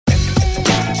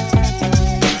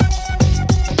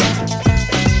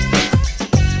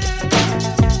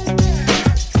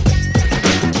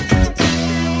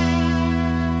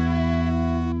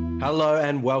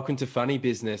and welcome to Funny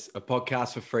Business, a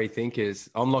podcast for free thinkers.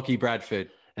 I'm Lockie Bradford.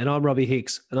 And I'm Robbie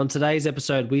Hicks. And on today's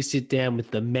episode, we sit down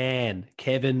with the man,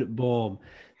 Kevin Baum,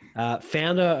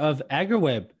 founder of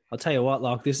AgriWebb. I'll tell you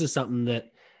what, this is something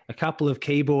that a couple of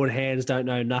keyboard hands don't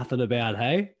know nothing about,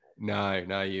 hey?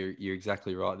 No, you're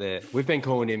exactly right there. We've been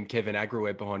calling him Kevin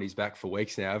AgriWebb behind his back for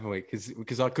weeks now, haven't we?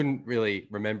 Because I couldn't really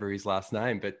remember his last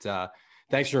name, but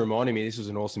thanks for reminding me. This was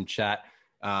an awesome chat.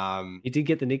 He did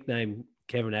get the nickname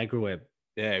Kevin AgriWebb.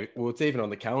 Yeah, well, it's even on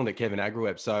the calendar, Kevin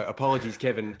AgriWebb. So apologies,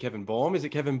 Kevin Baum. Is it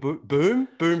Kevin Boom?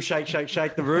 Boom, shake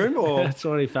the room? Or That's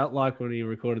what he felt like when he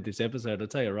recorded this episode. I'll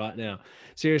tell you right now.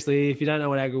 Seriously, if you don't know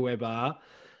what AgriWebb are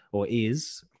or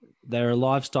is, they're a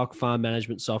livestock farm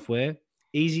management software,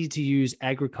 easy to use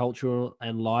agricultural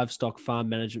and livestock farm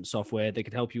management software that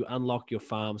can help you unlock your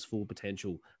farm's full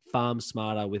potential. Farm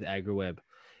smarter with AgriWebb.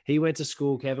 Kevin went to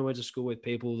school with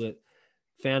people that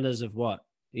founders of what?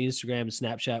 Instagram and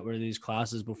Snapchat were in these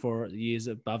classes before, years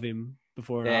above him,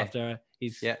 before and after.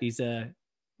 He's an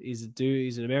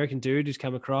American dude who's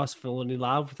come across, fallen in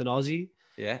love with an Aussie.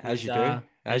 Yeah, as you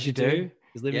do.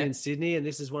 He's living in Sydney, and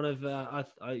this is one of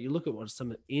you look at what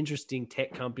some interesting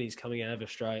tech companies coming out of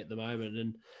Australia at the moment,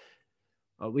 and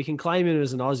we can claim him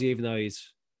as an Aussie even though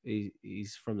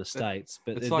he's from the States,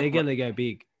 but they're going to go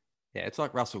big. Yeah, it's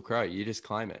like Russell Crowe. You just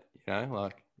claim it,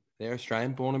 like they're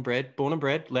Australian, born and bred,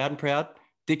 loud and proud.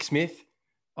 Dick Smith.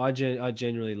 I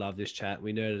genuinely love this chat.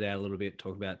 We nerded out a little bit,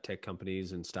 talking about tech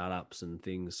companies and startups and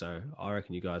things. So I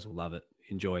reckon you guys will love it.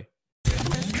 Enjoy.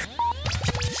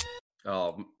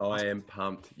 Oh, I am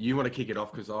pumped. You want to kick it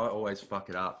off because I always fuck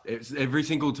it up. It's every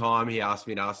single time he asks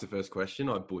me to ask the first question,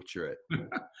 I butcher it.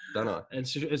 Don't I?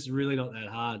 It's really not that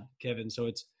hard, Kevin. So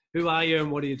it's, who are you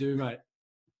and what do you do, mate?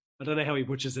 I don't know how he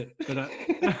butchers it, but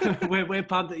we're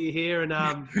pumped that you're here, and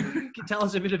tell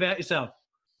us a bit about yourself.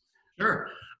 Sure.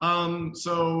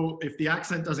 So if the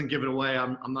accent doesn't give it away,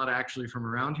 I'm not actually from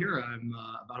around here. I'm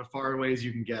about as far away as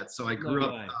you can get. So I grew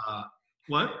up.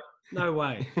 What? No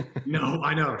way. No,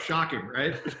 I know. Shocking,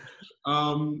 right?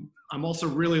 I'm also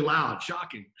really loud.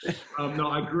 Shocking. No,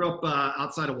 I grew up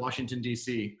outside of Washington,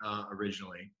 D.C.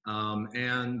 Originally.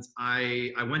 And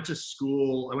I went to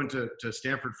school. I went to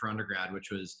Stanford for undergrad, which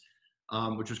was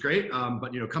great.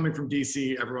 But, coming from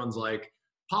D.C., everyone's like,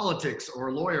 politics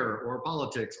or lawyer or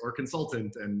politics or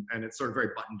consultant, and it's sort of very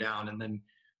buttoned down. And then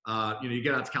you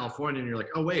get out to California and you're like,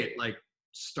 oh wait, like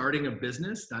starting a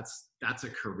business, that's a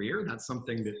career, that's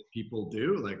something that people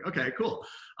do. Like, okay, cool.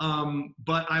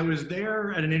 But I was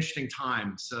there at an interesting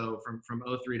time. So from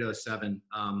 03 to 07,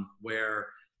 where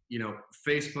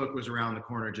Facebook was around the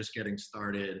corner, just getting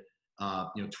started.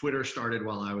 Twitter started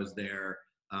while I was there.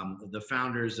 The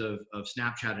founders of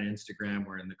Snapchat and Instagram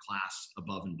were in the class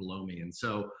above and below me. And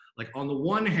so, like, on the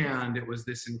one hand, it was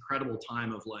this incredible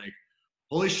time of like,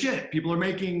 holy shit, people are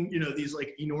making, these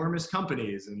like enormous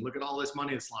companies and look at all this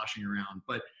money that's sloshing around.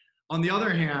 But on the other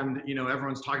hand,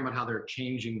 everyone's talking about how they're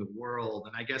changing the world.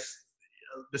 And I guess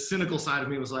the cynical side of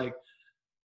me was like,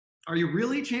 are you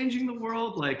really changing the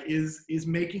world? Like, is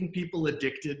making people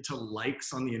addicted to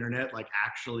likes on the internet, like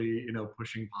actually,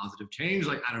 pushing positive change?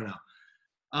 Like, I don't know.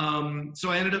 So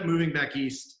I ended up moving back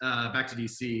east, back to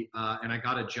DC, and I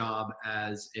got a job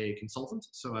as a consultant.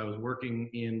 So I was working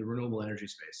in the renewable energy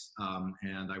space,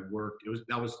 and that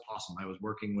was awesome. I was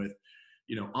working with,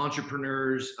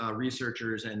 entrepreneurs,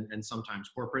 researchers, and sometimes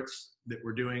corporates that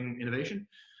were doing innovation.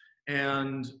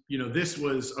 And, this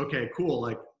was, okay, cool.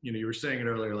 Like, you were saying it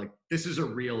earlier, like, this is a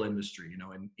real industry,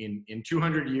 in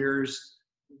 200 years,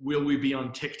 will we be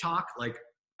on TikTok? Like,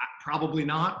 probably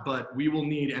not, but we will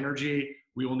need energy.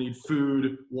 We will need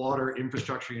food, water,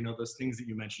 infrastructure, those things that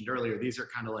you mentioned earlier. These are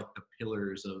kind of like the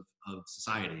pillars of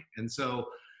society. And so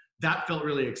that felt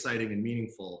really exciting and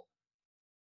meaningful,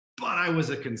 but I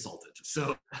was a consultant.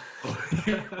 So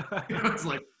it's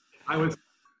like, I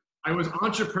was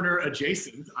entrepreneur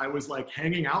adjacent. I was like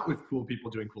hanging out with cool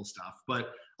people doing cool stuff. But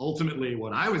ultimately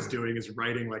what I was doing is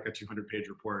writing like a 200-page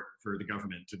report for the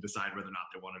government to decide whether or not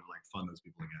they wanted to like fund those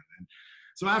people again. And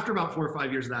so after about 4 or 5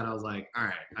 years of that, I was like, all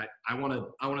right, I want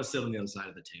to sit on the other side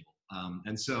of the table.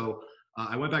 And so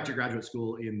I went back to graduate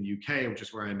school in the UK, which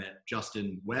is where I met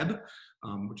Justin Webb,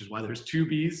 which is why there's 2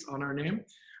 B's on our name.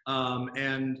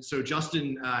 And so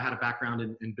Justin had a background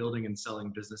in building and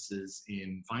selling businesses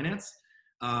in finance.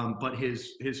 But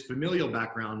his familial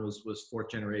background was 4th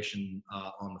generation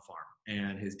on the farm.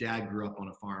 And his dad grew up on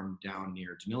a farm down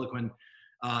near Deniliquin.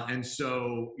 And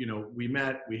so, we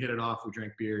met, we hit it off, we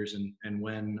drank beers. And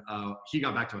when he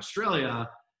got back to Australia,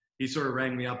 he sort of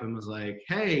rang me up and was like,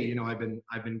 hey,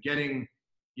 I've been getting,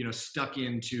 stuck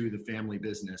into the family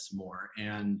business more.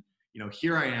 And,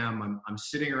 here I am, I'm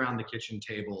sitting around the kitchen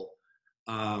table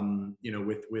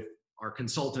with our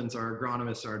consultants, our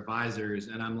agronomists, our advisors,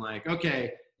 and I'm like,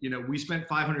 okay, we spent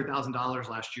 $500,000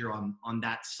 last year on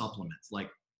that supplement. Like,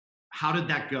 how did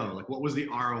that go? Like, what was the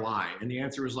ROI? And the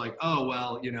answer was like, oh,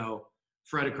 well,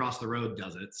 Fred across the road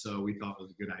does it, so we thought it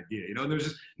was a good idea. And there's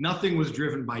just nothing was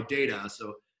driven by data.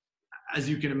 So as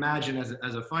you can imagine,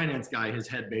 as a finance guy, his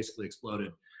head basically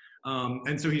exploded.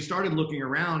 And so he started looking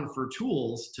around for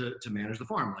tools to manage the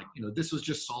farm. Like, this was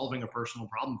just solving a personal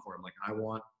problem for him. Like, I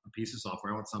want a piece of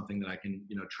software. I want something that I can,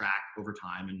 track over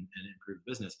time and improve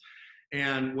the business.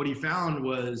 And what he found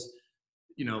was,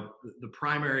 the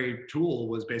primary tool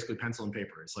was basically pencil and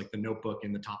paper. It's like the notebook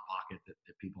in the top pocket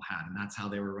that people had, and that's how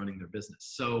they were running their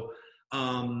business. So,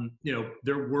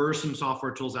 there were some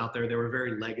software tools out there. They were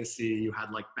very legacy. You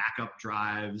had like backup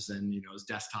drives, and it was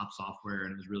desktop software,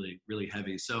 and it was really, really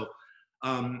heavy. So,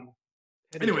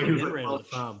 anyway, he was like, around the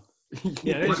farm.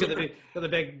 Yeah, he's got the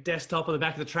big desktop on the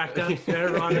back of the tractor.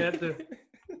 Right out the.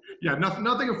 Yeah,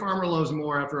 nothing a farmer loves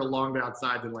more after a long day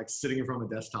outside than like sitting in front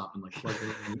of a desktop and like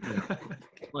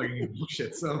plugging in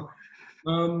bullshit. So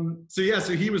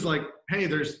he was like, hey,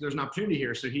 there's an opportunity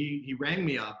here. So he rang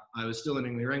me up. I was still in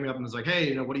England. He rang me up and was like,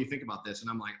 hey, what do you think about this? And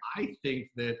I'm like, I think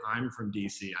that I'm from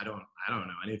DC. I don't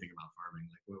know anything about farming.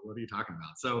 Like, what are you talking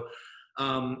about? So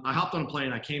I hopped on a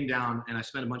plane. I came down and I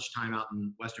spent a bunch of time out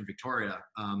in Western Victoria,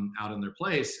 out in their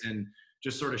place, and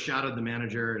just sort of shadowed the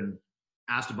manager and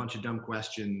asked a bunch of dumb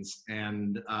questions.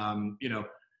 And,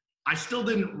 I still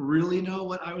didn't really know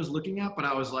what I was looking at, but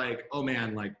I was like, oh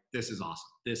man, like, this is awesome.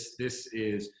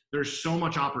 There's so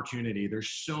much opportunity.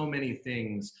 There's so many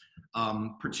things,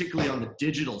 particularly on the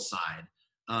digital side,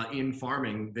 in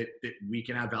farming that we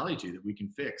can add value to, that we can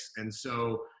fix. And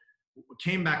so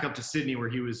came back up to Sydney where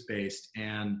he was based,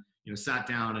 and, sat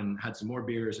down and had some more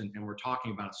beers, and we're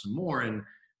talking about it some more. And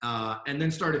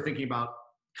then started thinking about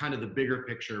kind of the bigger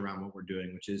picture around what we're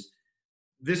doing, which is,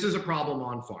 this is a problem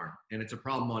on farm, and it's a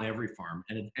problem on every farm,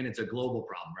 and it's a global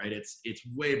problem, right? It's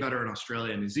way better in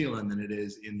Australia and New Zealand than it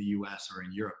is in the US or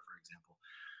in Europe,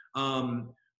 for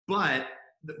example. But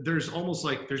there's almost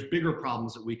like there's bigger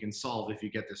problems that we can solve if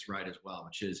you get this right as well,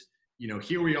 which is,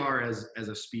 here we are as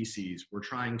a species, we're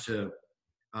trying to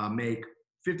make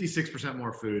 56%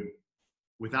 more food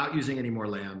without using any more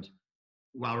land,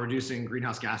 while reducing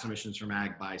greenhouse gas emissions from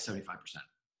ag by 75%.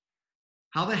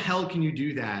 How the hell can you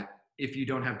do that if you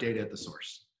don't have data at the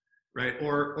source, right?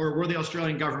 Or we're the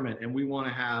Australian government and we want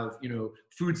to have,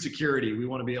 food security. We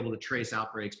want to be able to trace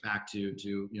outbreaks back to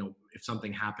if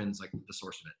something happens, like the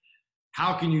source of it.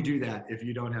 How can you do that if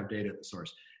you don't have data at the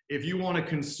source? If you want a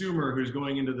consumer who's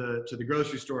going into the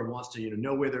grocery store and wants to,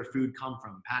 know where their food come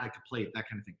from, paddock to plate, that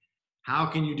kind of thing. How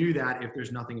can you do that if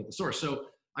there's nothing at the source? So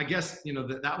I guess,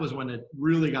 that was when it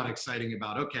really got exciting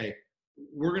about, okay,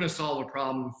 we're going to solve a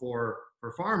problem for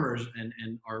farmers,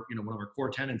 and our, one of our core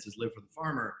tenets is live for the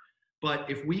farmer. But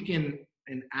if we can,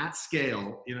 and at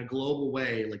scale, in a global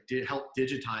way, like help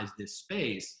digitize this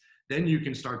space, then you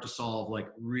can start to solve like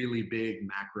really big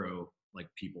macro, like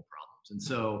people problems. And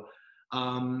so,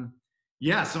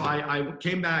 so I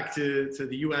came back to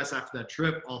the US after that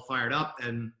trip, all fired up,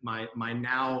 and my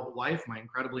now wife, my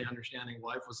incredibly understanding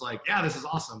wife, was like, yeah, this is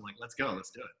awesome. Like, let's go,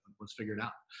 let's do it. Let's figure it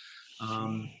out.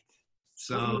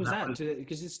 So what was that?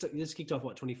 Because this kicked off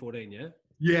 2014, yeah?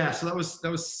 Yeah, so that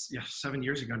was 7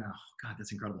 years ago now. Oh, God,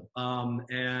 that's incredible.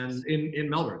 And in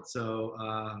Melbourne. So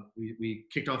we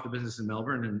kicked off the business in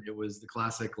Melbourne, and it was the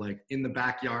classic, like, in the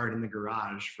backyard, in the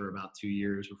garage for about 2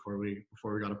 years before we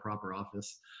got a proper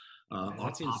office.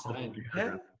 That's insane.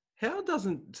 How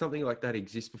doesn't something like that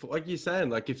exist before? Like you're saying,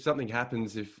 like if something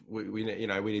happens, if we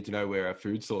need to know where our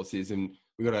food source is, and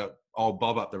we got old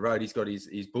Bob up the road, he's got his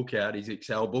book out, his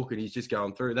Excel book, and he's just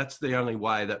going through. That's the only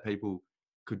way that people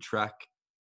could track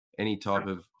any type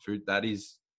of food.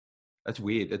 That's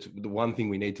weird. That's the one thing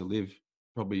we need to live,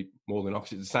 probably more than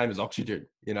oxygen, the same as oxygen,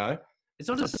 It's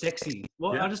not as sexy.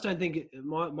 Well, yeah. I just don't think,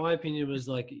 my opinion was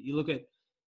like,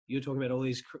 you're talking about all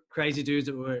these crazy dudes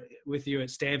that were with you at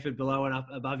Stanford below and up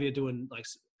above you doing, like,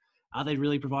 are they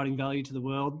really providing value to the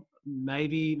world?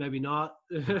 Maybe, maybe not.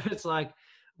 It's like,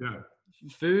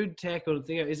 food tech or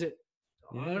thing. Is it,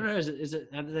 I don't know, is it,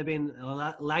 have they been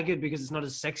laggard because it's not a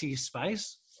sexy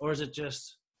space, or is it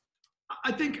just?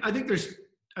 I think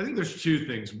there's two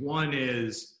things. One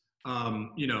is,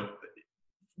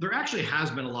 there actually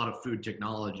has been a lot of food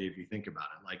technology if you think about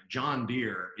it. Like John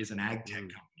Deere is an ag tech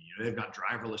company. They've got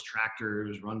driverless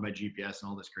tractors run by GPS and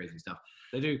all this crazy stuff.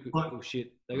 They do cool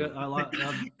shit. They got I like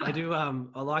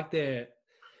they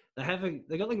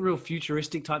got like real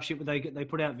futuristic type shit where they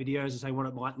put out videos and say what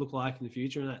it might look like in the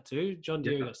future and that too. John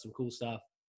Deere got some cool stuff.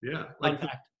 Yeah, Fun like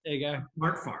fact. There you go.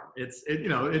 smart farm.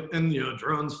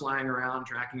 Drones flying around,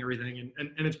 tracking everything,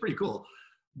 and it's pretty cool.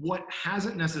 What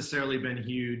hasn't necessarily been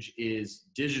huge is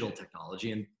digital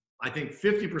technology, and I think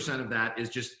 50% of that is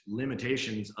just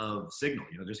limitations of signal.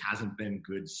 There just hasn't been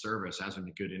good service, hasn't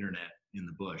been good internet in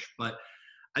the bush. But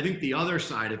I think the other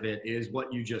side of it is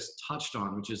what you just touched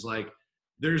on, which is like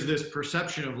there's this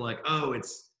perception of like, oh,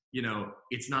 it's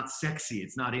not sexy,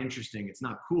 it's not interesting, it's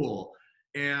not cool,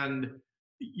 and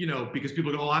because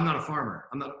people go, oh, I'm not a farmer.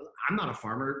 I'm not a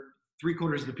farmer.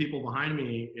 3/4 of the people behind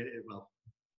me, well,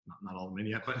 not all of them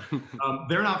yet, but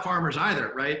they're not farmers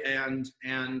either, right? And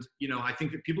I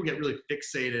think that people get really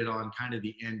fixated on kind of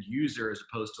the end user as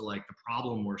opposed to like the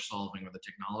problem we're solving or the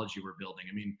technology we're building.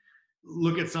 I mean,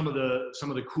 look at some of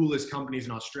the coolest companies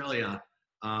in Australia.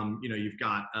 You've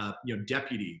got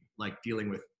Deputy, like dealing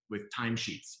with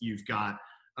timesheets. You've got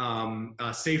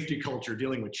safety culture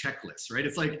dealing with checklists, right?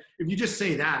 It's like if you just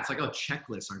say that, it's like, oh,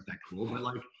 checklists aren't that cool, but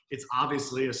like it's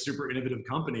obviously a super innovative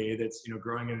company that's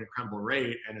growing at an incredible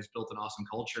rate and has built an awesome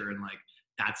culture, and like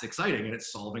that's exciting, and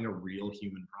it's solving a real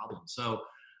human problem. So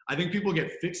I think people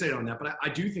get fixated on that, but I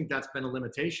do think that's been a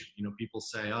limitation. People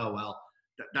say, oh well,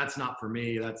 that's not for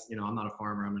me. That's I'm not a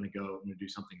farmer. I'm going to do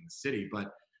something in the city,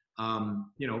 but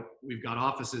we've got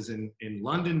offices in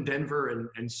London, Denver,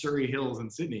 and Surrey Hills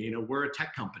and Sydney. We're a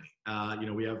tech company.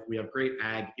 We have great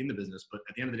ag in the business, but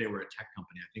at the end of the day, we're a tech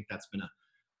company. I think that's been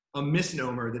a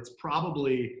misnomer that's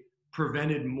probably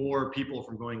prevented more people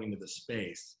from going into the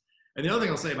space. And the other thing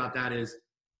I'll say about that is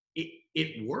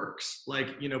it works.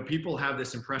 Like, people have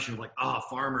this impression of like,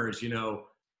 farmers,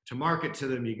 to market to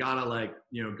them, you gotta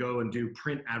go and do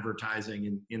print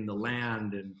advertising in the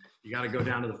land, and you gotta go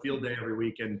down to the field day every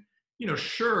week. And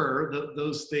sure,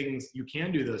 those things, you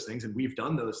can do those things, and we've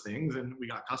done those things, and we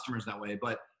got customers that way.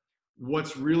 But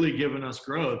what's really given us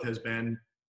growth has been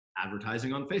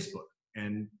advertising on Facebook,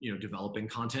 and developing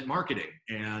content marketing,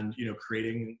 and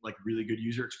creating like really good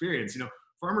user experience.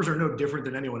 Farmers are no different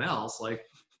than anyone else. Like,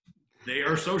 they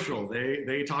are social.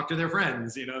 They talk to their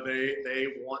friends. They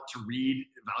want to read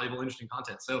valuable, interesting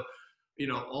content. So,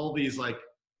 all these like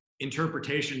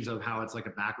interpretations of how it's like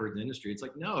a backwards industry. It's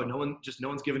like, no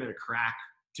one's given it a crack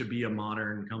to be a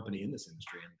modern company in this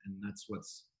industry, and that's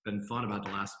what's been fun about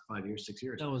the last 5 years, 6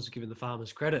 years. No one's giving the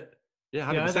farmers credit. Yeah,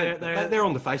 100%. They're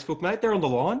on the Facebook, mate. They're on the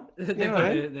line. They've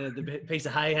got the piece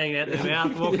of hay hanging out their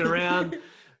mouth, walking around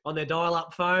on their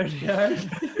dial-up phone.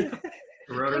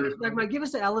 Like, mate, give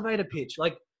us the elevator pitch.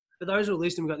 Like, for those who are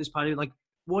listening, we've got this party. Like,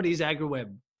 what is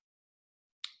AgriWebb?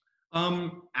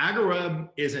 AgriWebb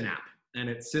is an app, and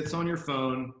it sits on your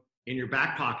phone in your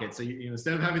back pocket. So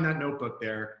instead of having that notebook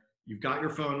there, you've got your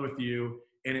phone with you,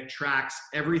 and it tracks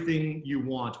everything you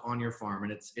want on your farm.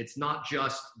 And it's not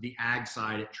just the ag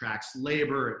side. It tracks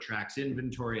labor, it tracks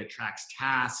inventory, it tracks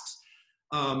tasks.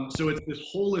 So it's this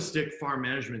holistic farm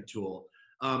management tool.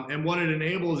 And what it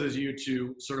enables is you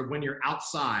to sort of, when you're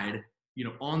outside,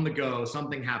 on the go,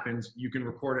 something happens, you can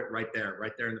record it right there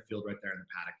in the field, right there in the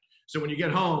paddock. So when you get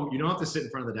home, you don't have to sit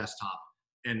in front of the desktop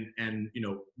and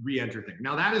re-enter things.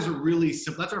 Now that is a really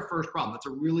simple, that's our first problem. That's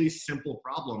a really simple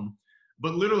problem.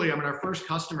 But literally, our first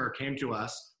customer came to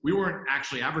us. We weren't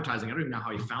actually advertising. I don't even know how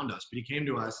he found us, but he came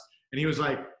to us and he was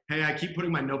like, hey, I keep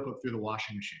putting my notebook through the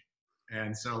washing machine.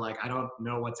 And so like, I don't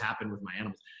know what's happened with my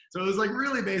animals. So it was like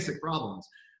really basic problems.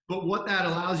 But what that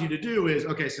allows you to do is,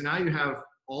 okay, so now you have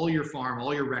all your farm,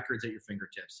 all your records at your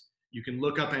fingertips. You can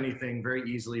look up anything very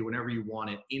easily whenever you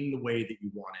want it, in the way that you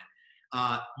want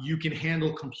it. You can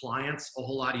handle compliance a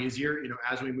whole lot easier.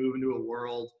 As we move into a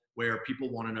world where people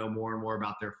want to know more and more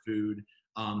about their food,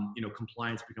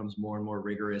 compliance becomes more and more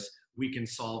rigorous. We can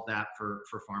solve that for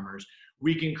farmers.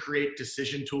 We can create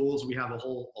decision tools. We have a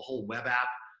whole web app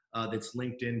that's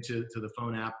linked into the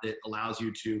phone app that allows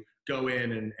you to go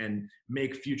in and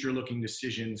make future-looking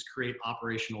decisions, create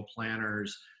operational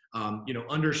planners,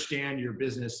 understand your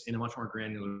business in a much more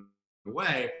granular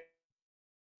way,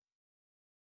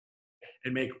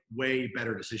 and make way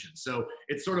better decisions. So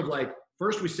it's sort of like,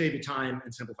 first we save you time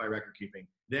and simplify record keeping.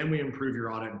 Then we improve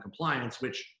your audit and compliance,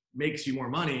 which makes you more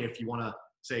money if you want to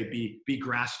say be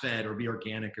grass-fed or be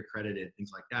organic accredited,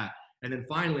 things like that. And then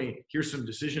finally, here's some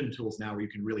decision tools now where you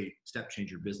can really step change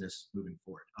your business moving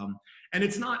forward. And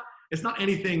it's not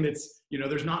anything that's,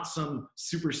 there's not some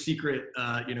super secret,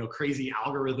 crazy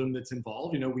algorithm that's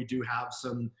involved. We do have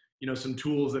some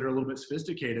tools that are a little bit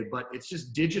sophisticated, but it's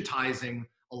just digitizing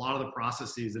a lot of the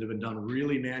processes that have been done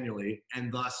really manually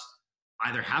and thus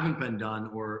either haven't been done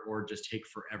or just take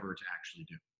forever to actually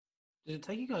do. Did it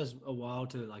take you guys a while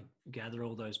to like gather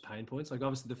all those pain points? Like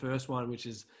obviously the first one, which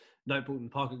is notebook and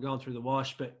pocket going through the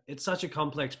wash, but it's such a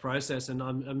complex process, and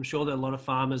I'm sure that a lot of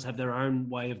farmers have their own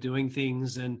way of doing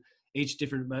things, and each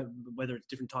different, whether it's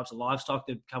different types of livestock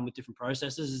that come with different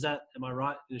processes. Is that, am I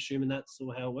right in assuming that's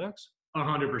sort of how it works?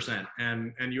 100%.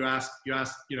 And you ask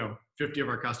 50 of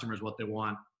our customers what they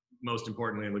want. Most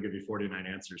importantly, and they'll give you 49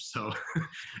 answers. So,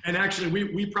 and actually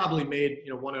we probably made,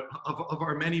 one of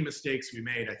our many mistakes we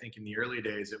made, I think in the early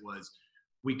days, it was,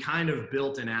 we kind of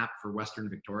built an app for Western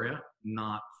Victoria,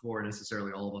 not for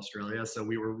necessarily all of Australia. So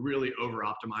we were really over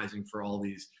optimizing for all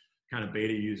these kind of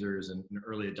beta users and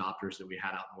early adopters that we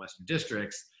had out in the Western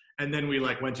districts. And then we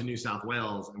went to New South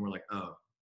Wales and we're like, oh,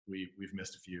 we've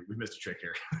missed a trick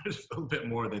here. There's a little bit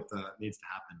more that needs to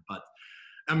happen. But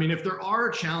I mean, if there are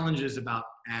challenges about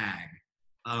ag,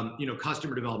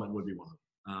 customer development would be one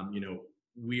of them.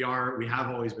 We have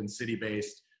always been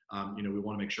city-based. We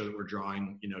want to make sure that we're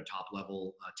drawing,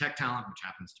 top-level tech talent, which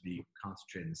happens to be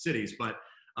concentrated in the cities. But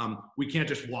we can't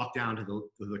just walk down to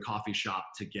the coffee shop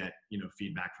to get,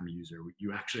 feedback from a user.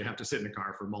 You actually have to sit in the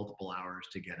car for multiple hours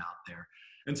to get out there.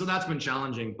 And so that's been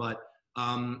challenging. But,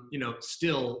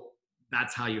 still,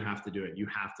 that's how you have to do it. You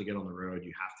have to get on the road.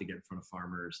 You have to get in front of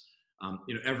farmers.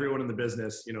 Everyone in the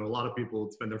business, a lot of people,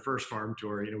 it's been their first farm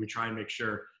tour. We try and make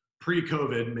sure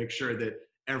pre-COVID, make sure that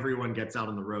everyone gets out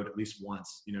on the road at least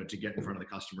once, to get in front of the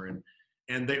customer.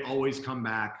 And they always come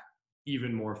back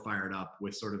even more fired up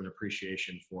with sort of an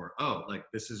appreciation for, oh, like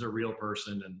this is a real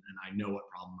person and I know what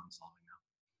problem I'm solving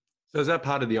now. So is that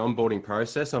part of the onboarding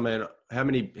process? I mean, how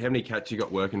many cats you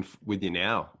got working with you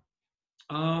now?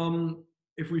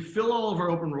 If we fill all of our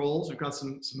open roles, we've got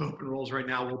some open roles right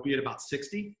now, we'll be at about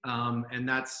 60. And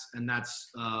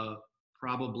that's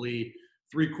probably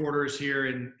 3/4 here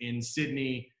in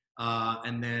Sydney.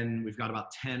 And then we've got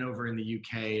about 10 over in the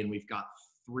UK, and we've got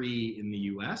 3 in the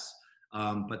US.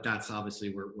 But that's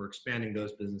obviously, we're expanding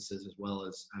those businesses as well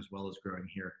as growing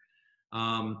here.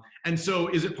 And so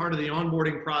is it part of the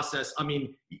onboarding process? I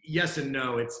mean, yes and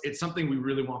no. It's something we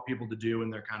really want people to do in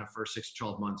their kind of first 6 to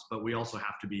 12 months, but we also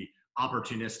have to be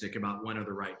opportunistic about when are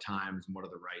the right times and what are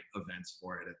the right events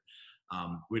for it.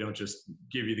 We don't just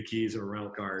give you the keys of a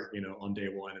rental car, on day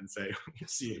one and say, we'll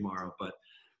see you tomorrow. But,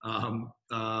 I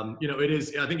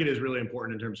think it is really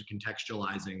important in terms of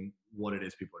contextualizing what it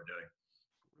is people are doing.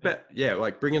 But yeah,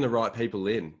 like bringing the right people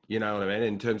in, you know what I mean?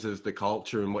 In terms of the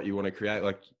culture and what you want to create,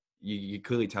 like you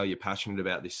clearly tell you're passionate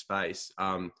about this space.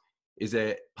 Is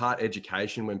there part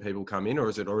education when people come in, or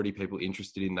is it already people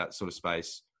interested in that sort of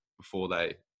space before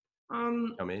they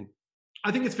come in?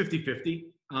 I think it's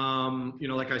 50-50.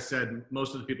 Like I said,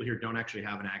 most of the people here don't actually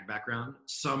have an ag background.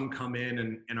 Some come in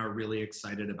and are really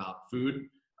excited about food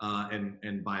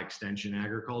and by extension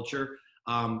agriculture.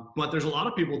 But there's a lot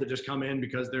of people that just come in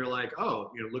because they're like, oh,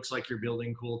 it looks like you're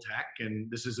building cool tech and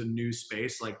this is a new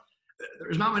space. Like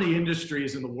there's not many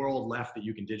industries in the world left that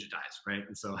you can digitize, right?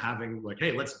 And so having like,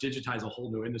 hey, let's digitize a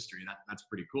whole new industry, that's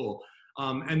pretty cool.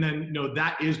 And then,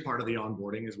 that is part of the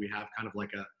onboarding, is we have kind of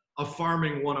like a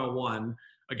farming 101.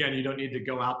 Again, you don't need to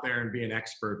go out there and be an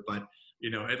expert, but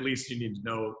at least you need to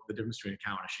know the difference between a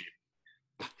cow and a sheep.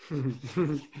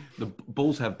 The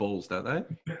bulls have balls, don't they?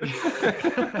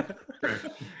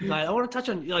 Like, I want to touch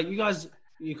on, like, you guys,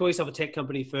 you call yourself a tech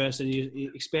company first, and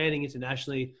you're expanding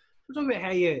internationally. We're talking about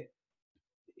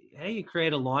how you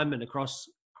create alignment across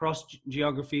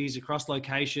geographies, across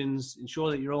locations, ensure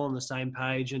that you're all on the same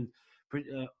page. And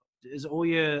are all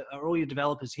your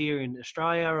developers here in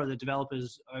Australia, or are the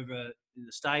developers over in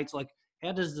the States? Like,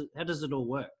 how does it all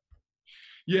work?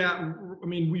 Yeah, I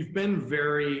mean, we've been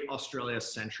very Australia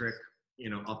centric,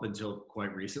 up until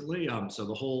quite recently. So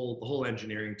the whole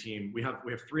engineering team, we have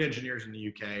 3 engineers in the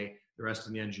UK. The rest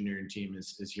of the engineering team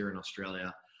is here in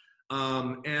Australia.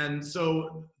 And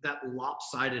so that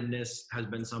lopsidedness has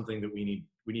been something that we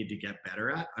need to get better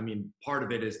at. I mean, part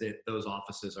of it is that those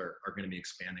offices are going to be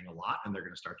expanding a lot, and they're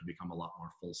going to start to become a lot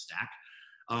more full stack.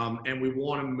 And we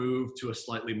want to move to a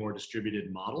slightly more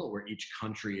distributed model where each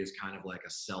country is kind of like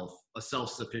a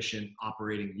self-sufficient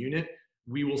operating unit.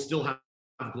 We will still have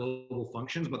global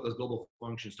functions, but those global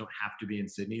functions don't have to be in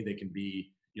Sydney. They can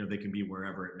be, they can be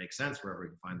wherever it makes sense, wherever we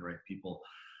can find the right people.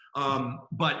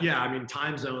 But yeah, I mean,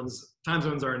 time zones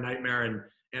are a nightmare.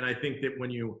 And I think that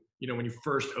when you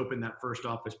first open that first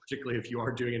office, particularly if you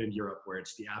are doing it in Europe, where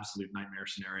it's the absolute nightmare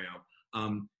scenario,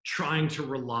 trying to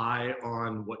rely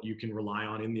on what you can rely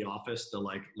on in the office, the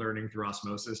like learning through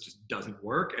osmosis, just doesn't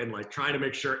work. And like trying to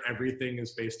make sure everything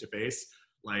is face to face,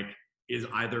 like is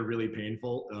either really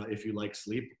painful if you like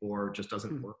sleep, or just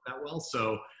doesn't work that well.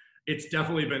 So it's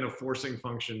definitely been a forcing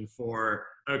function for,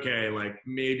 okay, like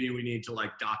maybe we need to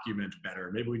like document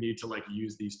better. Maybe we need to like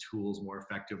use these tools more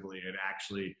effectively and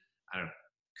actually, I don't know,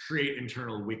 create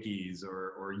internal wikis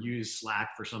or use Slack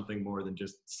for something more than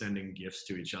just sending GIFs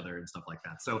to each other and stuff like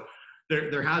that. So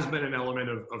there has been an element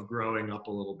of growing up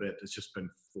a little bit that's just been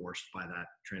forced by that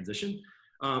transition.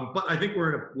 But I think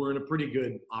we're in a pretty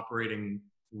good operating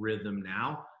rhythm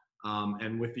now.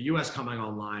 And with the US coming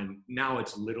online, now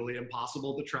it's literally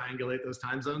impossible to triangulate those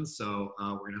time zones. So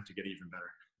we're gonna have to get even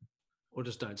better. Or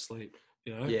just don't sleep,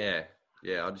 you know? Yeah.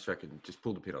 I just reckon just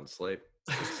pull the pin on sleep.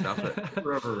 Just stuff it.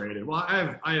 We're overrated. Well,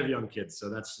 I have young kids, so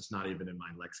that's just not even in my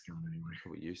lexicon anyway.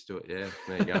 We're used to it. Yeah,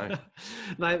 there you go.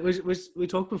 Mate, we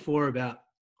talked before about,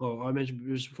 or I mentioned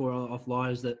just before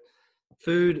offline, is that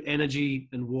food, energy,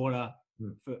 and water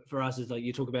for us is like,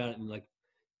 you talk about it and like,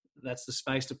 that's the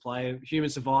space to play human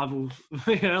survival,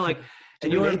 you know, like,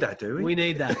 and you need that, do we? We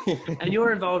need that. And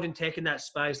you're involved in tech in that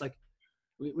space. Like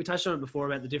we touched on it before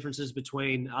about the differences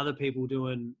between other people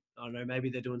doing, I don't know, maybe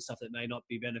they're doing stuff that may not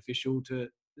be beneficial to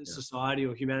society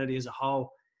or humanity as a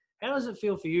whole. How does it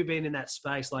feel for you being in that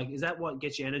space? Like, is that what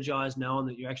gets you energized, knowing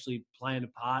that you're actually playing a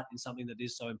part in something that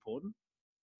is so important?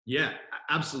 Yeah,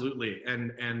 absolutely.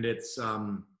 And it's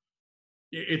the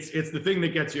thing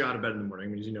that gets you out of bed in the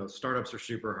morning. Because, you know, startups are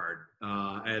super hard.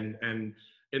 And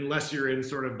unless you're in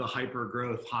sort of the hyper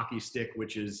growth hockey stick,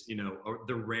 which is, you know,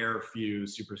 the rare few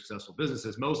super successful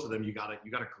businesses, most of them, you gotta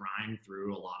grind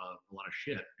through a lot of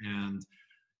shit. And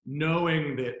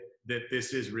knowing that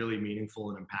this is really meaningful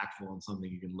and impactful and something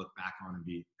you can look back on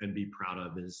and be proud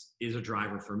of is a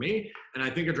driver for me. And I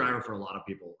think a driver for a lot of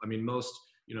people. I mean, most,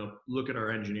 you know, look at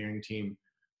our engineering team.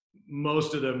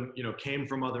 Most of them, you know, came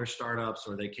from other startups,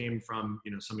 or they came from,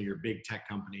 you know, some of your big tech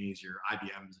companies, your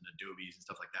IBMs and Adobes and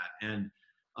stuff like that. And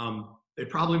they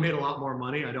probably made a lot more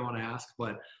money. I don't want to ask,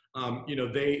 but you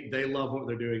know, they love what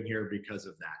they're doing here because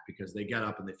of that, because they get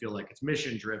up and they feel like it's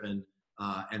mission driven,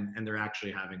 and they're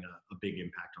actually having a big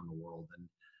impact on the world.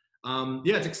 And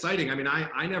yeah, it's exciting. I mean,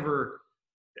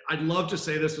 I'd love to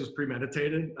say this was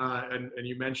premeditated. And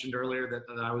you mentioned earlier that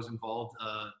I was involved,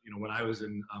 you know, when I was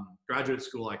in graduate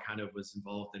school, I kind of was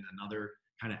involved in another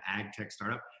kind of ag tech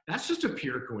startup. That's just a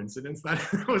pure coincidence. That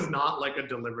was not like a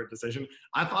deliberate decision.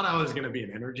 I thought I was going to be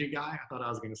an energy guy. I thought I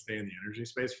was going to stay in the energy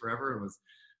space forever, and was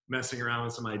messing around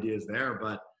with some ideas there.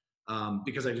 But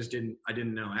because I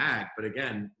didn't know ag. But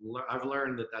again, I've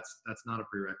learned that that's not a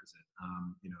prerequisite.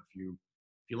 You know, if you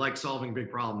like solving big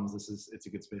problems, it's a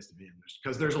good space to be in,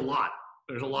 because there's a lot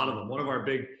of them. One of our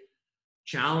big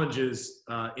challenges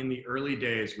in the early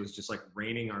days was just like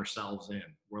reining ourselves in.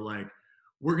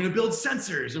 We're going to build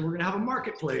sensors, and we're going to have a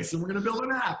marketplace, and we're going to build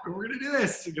an app, and we're going to do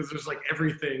this, because there's like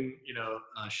everything, you know,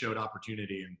 showed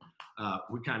opportunity, and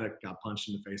we kind of got punched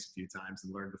in the face a few times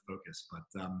and learned to focus.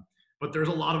 But there's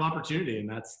a lot of opportunity, and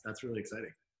that's really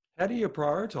exciting. How do you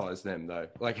prioritize them though?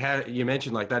 Like, how you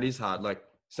mentioned, like that is hard, like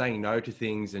saying no to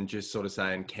things and just sort of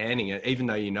canning it, even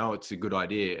though you know it's a good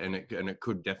idea and it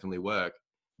could definitely work.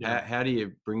 Yeah. How do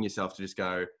you bring yourself to just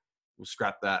go, we'll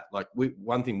scrap that? Like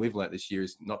one thing we've learned this year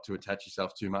is not to attach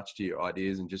yourself too much to your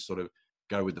ideas and just sort of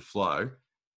go with the flow.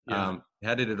 Yeah.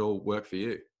 How did it all work for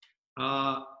you?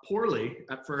 Poorly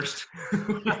at first.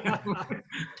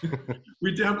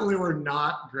 We definitely were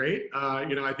not great.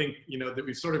 You know, I think, you know, that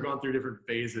we've sort of gone through different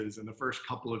phases. In the first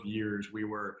couple of years, we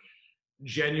were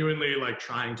genuinely like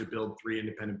trying to build 3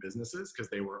 independent businesses, because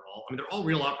they were all, I mean, they're all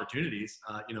real opportunities.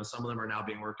 You know, some of them are now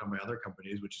being worked on by other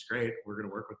companies, which is great. We're going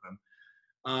to work with them.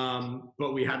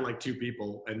 But we had like 2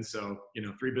 people. And so, you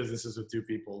know, 3 businesses with 2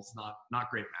 people is not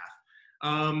great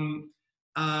math.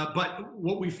 But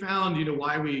what we found, you know,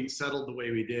 why we settled the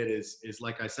way we did is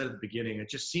like I said at the beginning, it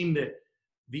just seemed that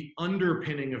the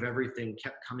underpinning of everything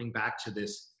kept coming back to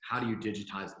this: how do you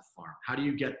digitize the farm? How do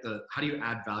you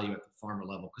add value at the farmer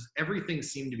level? Because everything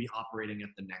seemed to be operating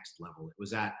at the next level. It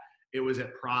was at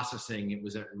processing, it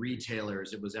was at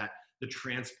retailers, it was at the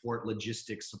transport,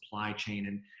 logistics, supply chain,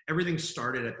 and everything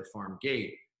started at the farm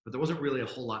gate. But there wasn't really a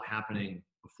whole lot happening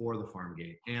before the farm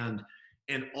gate. And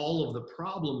all of the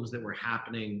problems that were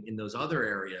happening in those other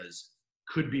areas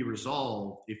could be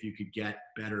resolved if you could get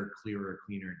better, clearer,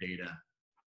 cleaner data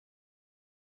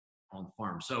on the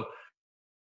farm. So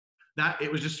that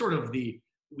it was just sort of we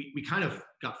kind of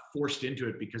got forced into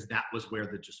it, because that was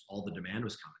where all the demand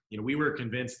was coming. You know, we were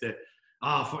convinced that,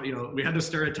 you know, we had the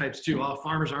stereotypes too.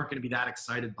 Farmers aren't going to be that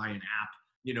excited by an app.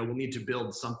 You know, we'll need to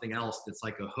build something else that's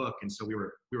like a hook. And so we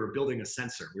were building a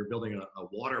sensor. We were building a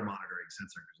water monitoring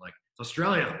sensor. It's like, it's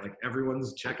Australia, like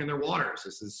everyone's checking their waters.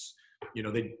 This is, you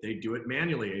know, they do it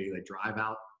manually. They drive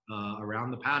out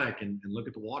around the paddock and look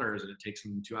at the waters, and it takes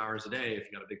them 2 hours a day if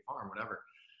you got a big farm, whatever.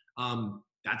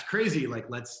 That's crazy. Like,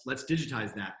 let's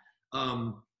digitize that.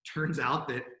 Turns out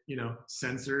that,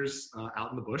 sensors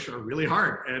out in the bush are really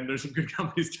hard, and there's some good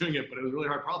companies doing it, but it was a really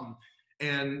hard problem.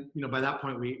 And, by that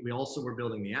point, we also were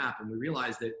building the app, and we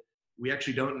realized that we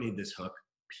actually don't need this hook.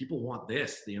 People want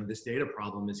this. This data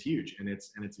problem is huge, and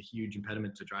it's a huge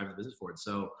impediment to driving the business forward.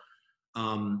 So,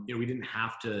 we didn't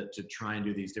have to try and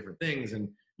do these different things. And,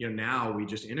 now we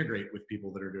just integrate with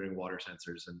people that are doing water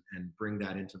sensors and bring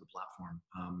that into the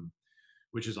platform,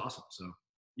 which is awesome. So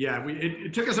yeah,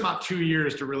 it took us about 2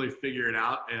 years to really figure it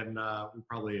out. And we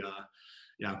probably,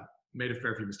 made a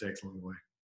fair few mistakes along the way.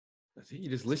 That's it.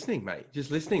 You're just listening, mate. Just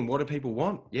listening. What do people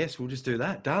want? Yes, we'll just do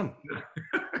that. Done.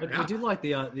 I do like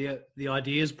the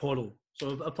ideas portal.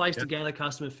 So a place to gather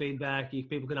customer feedback.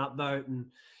 People can upvote and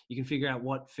you can figure out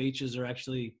what features are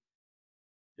actually,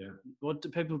 what do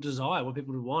people desire, what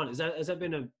people want. Has that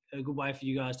been a good way for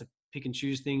you guys to pick and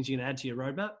choose things you can add to your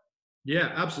roadmap?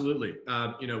 Yeah, absolutely.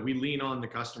 We lean on the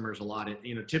customers a lot.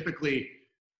 Typically,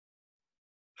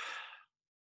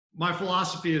 my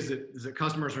philosophy is that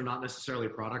customers are not necessarily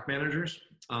product managers.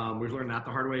 We've learned that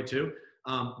the hard way too.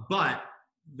 But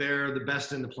they're the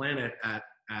best in the planet at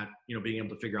being able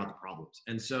to figure out the problems.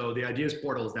 And so the Ideas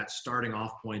Portal is that starting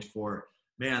off point for,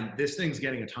 man, this thing's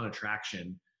getting a ton of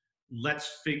traction.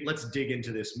 Let's dig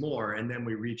into this more. And then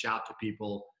we reach out to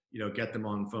people, get them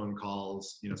on phone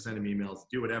calls, send them emails,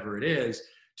 do whatever it is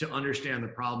to understand the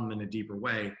problem in a deeper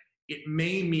way. It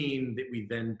may mean that we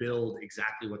then build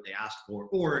exactly what they asked for,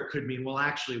 or it could mean, well,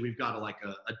 actually, we've got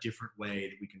a different way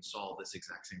that we can solve this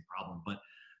exact same problem. But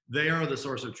they are the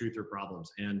source of truth or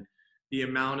problems. And the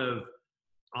amount of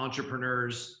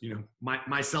entrepreneurs,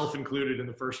 myself included in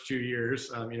the first 2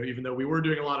 years, even though we were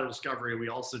doing a lot of discovery, we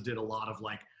also did a lot of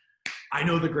I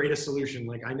know the greatest solution.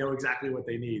 I know exactly what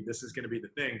they need. This is going to be the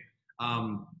thing.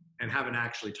 And haven't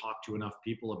actually talked to enough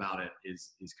people about it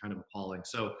is kind of appalling.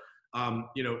 So,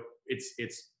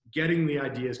 it's getting the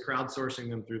ideas, crowdsourcing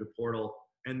them through the portal,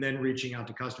 and then reaching out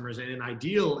to customers. And in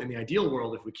the ideal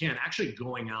world, if we can, actually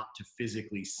going out to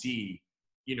physically see,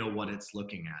 what it's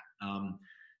looking at.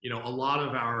 A lot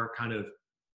of our kind of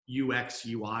UX,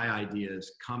 UI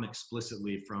ideas come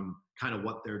explicitly from kind of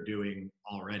what they're doing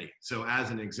already. So as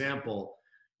an example,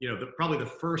 probably the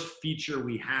first feature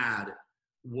we had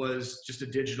was just a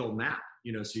digital map,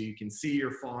 so you can see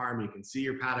your farm, you can see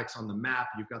your paddocks on the map.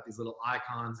 You've got these little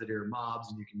icons that are mobs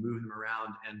and you can move them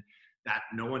around, and that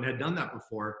no one had done that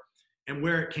before. And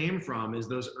where it came from is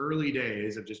those early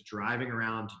days of just driving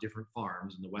around to different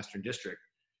farms in the Western District.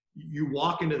 You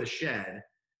walk into the shed,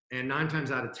 and 9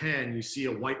 times out of 10, you see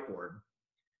a whiteboard.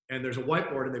 And there's a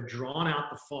whiteboard, and they've drawn out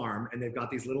the farm, and they've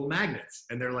got these little magnets,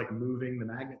 and they're moving the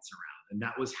magnets around. And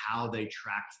that was how they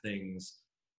tracked things,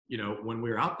 when we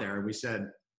were out there. And we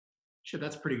said, shit,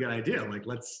 that's a pretty good idea.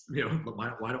 Let's,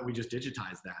 why don't we just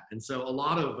digitize that? And so a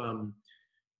lot of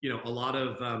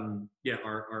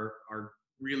our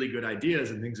really good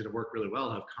ideas and things that have worked really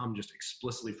well have come just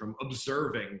explicitly from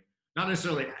observing, not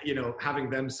necessarily, having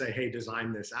them say, hey,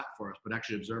 design this app for us, but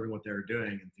actually observing what they're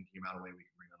doing and thinking about a way we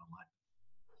can bring that online.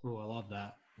 Oh, I love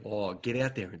that. Oh, get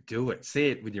out there and do it. See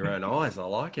it with your own eyes. I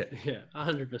like it. Yeah,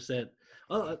 100%.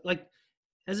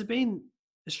 Has it been,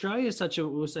 Australia is we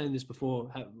were saying this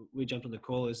before we jumped on the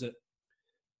call, is that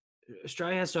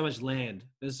Australia has so much land.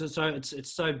 It's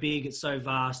so big, it's so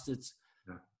vast,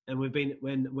 and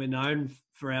we're known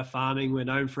for our farming, we're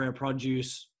known for our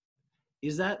produce.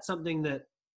 Is that something that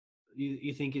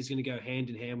you think is going to go hand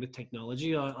in hand with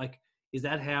technology? Or is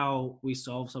that how we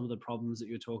solve some of the problems that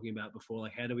you were talking about before?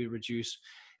 How do we reduce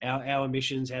our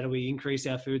emissions? How do we increase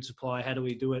our food supply? How do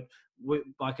we do it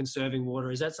by conserving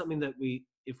water? Is that something that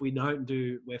if we don't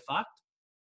do, we're fucked?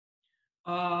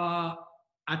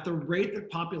 At the rate that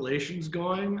population's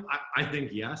going, I think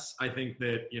yes. I think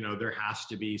that, there has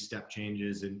to be step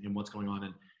changes in what's going on.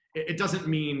 And it doesn't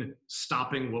mean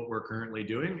stopping what we're currently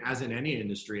doing. As in any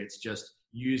industry, it's just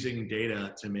using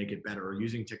data to make it better, or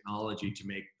using technology to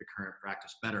make the current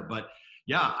practice better. But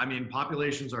yeah,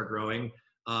 populations are growing.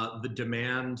 The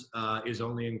demand is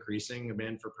only increasing.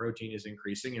 Demand for protein is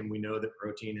increasing, and we know that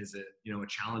protein is a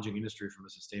challenging industry from a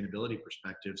sustainability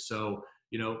perspective. So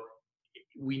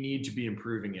we need to be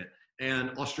improving it,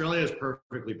 and Australia is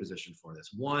perfectly positioned for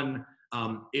this. One,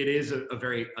 it is a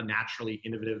very naturally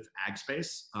innovative ag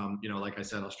space. Like I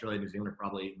said, Australia and New Zealand are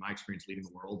probably, in my experience, leading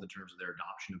the world in terms of their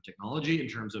adoption of technology, in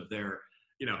terms of their,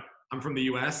 I'm from the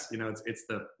US, it's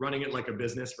the running it like a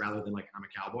business rather than I'm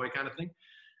a cowboy kind of thing.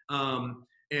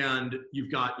 And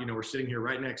you've got, we're sitting here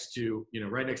right next to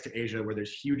Asia, where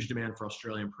there's huge demand for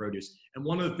Australian produce. And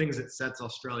one of the things that sets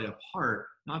Australia apart,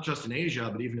 not just in Asia,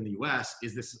 but even in the US,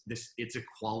 is this it's a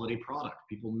quality product.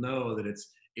 People know that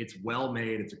it's It's well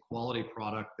made. It's a quality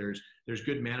product. There's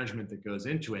good management that goes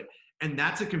into it. And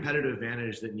that's a competitive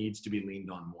advantage that needs to be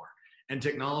leaned on more. And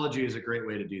technology is a great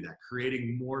way to do that.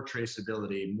 Creating more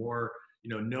traceability, more,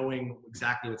 knowing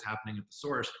exactly what's happening at the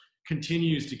source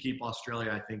continues to keep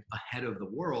Australia, I think, ahead of the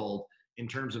world in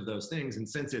terms of those things. And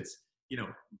since it's,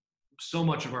 so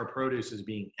much of our produce is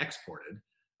being exported,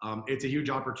 it's a huge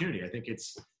opportunity. I think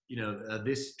it's,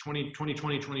 this 2020,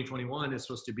 2021 is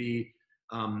supposed to be,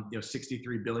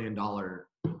 $63 billion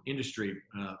industry,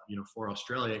 for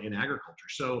Australia in agriculture.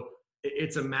 So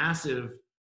it's a massive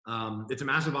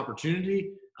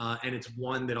opportunity, and it's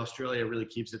one that Australia really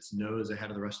keeps its nose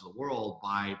ahead of the rest of the world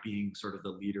by being sort of the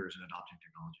leaders in adopting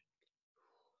technology.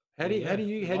 How do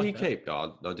you keep?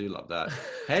 Oh, I do love that.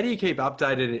 How do you keep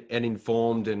updated and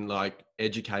informed and like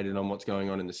educated on what's going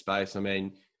on in the space? I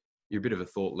mean, you're a bit of a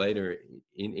thought leader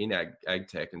in ag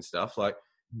tech and stuff. Like,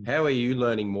 how are you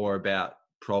learning more about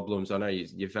problems? I know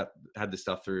you've had the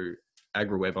stuff through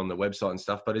AgriWebb on the website and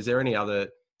stuff, but is there any other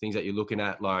things that you're looking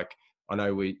at? Like, I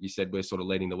know you said we're sort of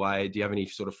leading the way. Do you have any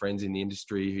sort of friends in the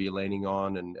industry who you're leaning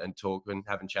on and talking,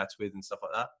 having chats with and stuff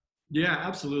like that? Yeah,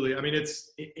 absolutely. I mean,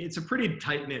 it's a pretty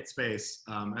tight knit space,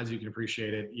 as you can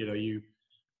appreciate it.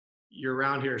 You're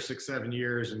around here 6-7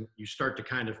 years, and you start to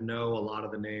kind of know a lot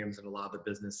of the names and a lot of the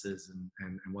businesses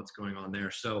and what's going on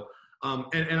there. So,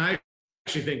 and I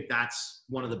actually think that's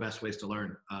one of the best ways to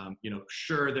learn.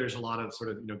 Sure, there's a lot of sort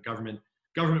of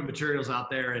government materials out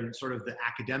there and sort of the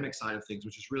academic side of things,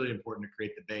 which is really important to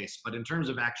create the base. But in terms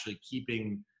of actually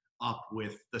keeping up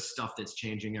with the stuff that's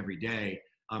changing every day,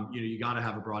 you got to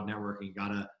have a broad network, and you got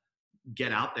to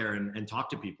get out there and talk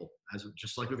to people.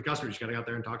 Just like with the customers, you got to get out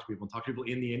there and talk to people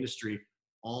in the industry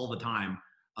all the time,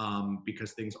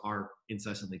 because things are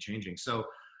incessantly changing. So,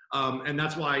 and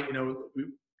that's why,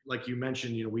 like you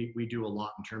mentioned, we do a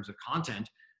lot in terms of content,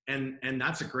 and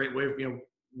that's a great way of,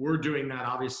 we're doing that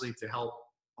obviously to help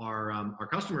our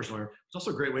customers learn. It's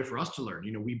also a great way for us to learn.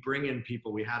 We bring in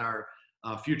people. We had our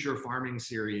future farming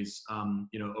series,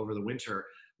 over the winter,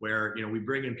 where we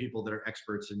bring in people that are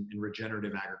experts in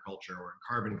regenerative agriculture or in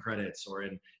carbon credits or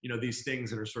in these things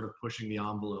that are sort of pushing the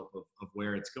envelope of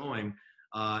where it's going.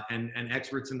 And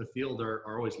experts in the field are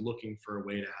always looking for a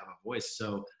way to have a voice.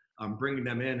 So bringing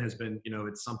them in has been,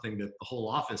 it's something that the whole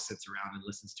office sits around and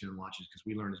listens to and watches, because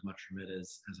we learn as much from it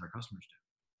as our customers do.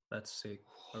 That's sick.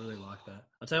 I really like that.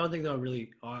 I'll tell you one thing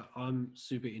that I'm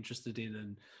super interested in,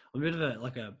 and I'm a bit of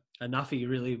a nuffy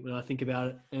really when I think about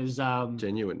it, is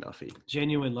genuine nuffy.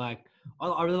 Genuine, like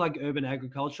I really like urban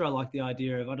agriculture. I like the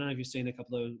idea of, I don't know if you've seen a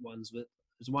couple of ones, but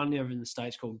there's one over in the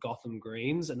States called Gotham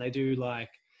Greens, and they do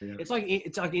it's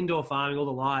like indoor farming, all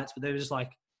the lights, but they're just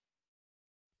like,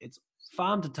 it's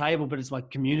farm to table, but it's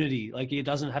like community. Like it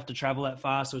doesn't have to travel that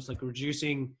far, so it's like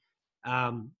reducing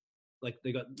like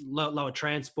they got lower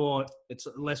transport, it's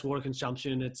less water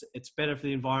consumption, it's better for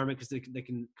the environment because they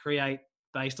can create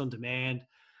based on demand.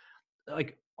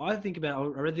 Like I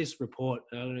read this report,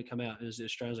 I'm going to come out as the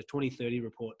Australia's 2030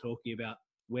 report talking about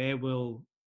where will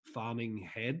farming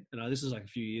head. And this is like a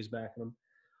few years back. And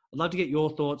I'd love to get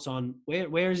your thoughts on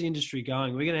where is the industry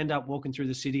going? We're going to end up walking through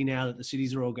the city now that the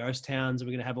cities are all ghost towns, and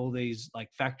we're going to have all these like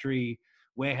factory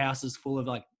warehouses full of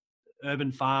like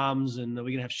urban farms, and we're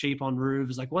going to have sheep on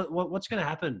roofs. Like what's going to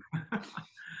happen?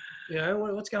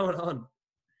 What's going on?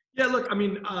 Yeah, look, I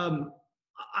mean,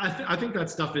 I think that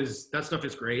stuff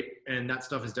is great, and that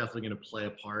stuff is definitely going to play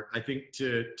a part. I think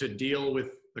to deal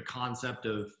with the concept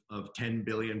of 10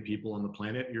 billion people on the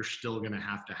planet, you're still going to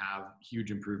have huge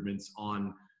improvements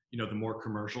on the more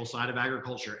commercial side of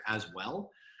agriculture as well.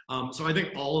 So I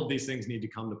think all of these things need to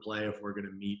come to play if we're going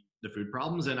to meet the food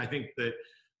problems. And I think that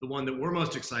the one that we're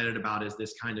most excited about is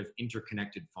this kind of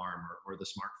interconnected farm or the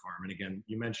smart farm. And again,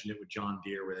 you mentioned it with John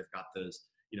Deere, where they've got those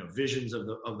visions of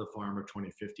the farm of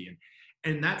 2050,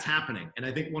 and that's happening. And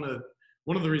I think one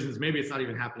of the reasons maybe it's not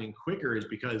even happening quicker is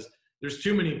because there's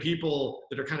too many people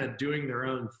that are kind of doing their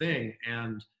own thing,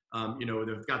 and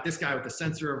they've got this guy with the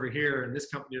sensor over here, and this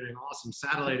company doing awesome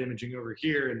satellite imaging over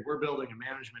here, and we're building a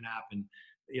management app, and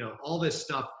all this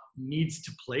stuff needs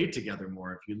to play together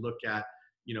more. If you look at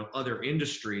other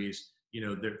industries,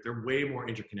 they're way more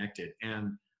interconnected.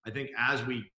 And I think as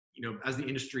the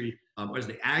industry, or as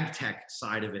the ag tech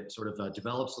side of it sort of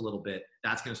develops a little bit,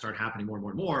 that's going to start happening more and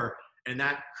more and more. And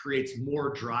that creates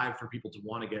more drive for people to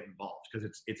want to get involved,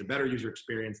 because it's a better user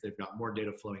experience. They've got more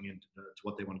data flowing into to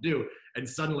what they want to do. And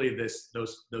suddenly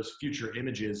those future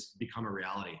images become a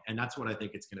reality. And that's what I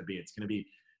think it's going to be. It's going to be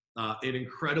an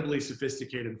incredibly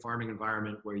sophisticated farming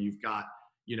environment where you've got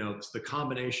it's the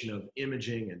combination of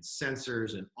imaging and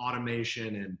sensors and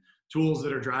automation and tools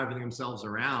that are driving themselves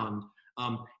around.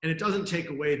 And it doesn't take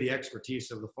away the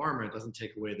expertise of the farmer. It doesn't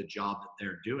take away the job that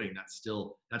they're doing. That's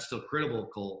still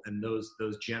critical. And those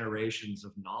generations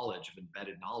of knowledge, of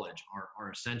embedded knowledge,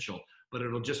 are essential. But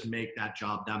it'll just make that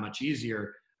job that much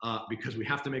easier because we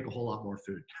have to make a whole lot more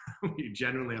food. We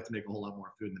generally have to make a whole lot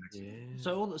more food in the next year.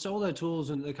 So all the tools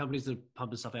and the companies that are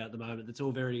pumping stuff out at the moment, it's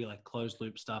all very like closed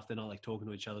loop stuff. They're not like talking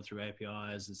to each other through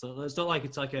APIs. And so it's not like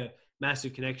it's like a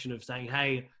massive connection of saying,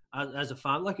 hey, as a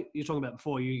farm, like you're talking about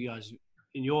before, you guys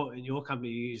in your company,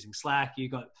 you're using Slack, you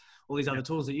got all these other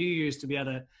tools that you use to be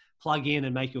able to plug in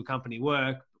and make your company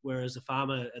work. Whereas a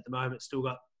farmer at the moment still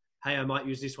got, hey, I might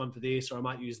use this one for this, or I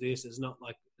might use this. It's not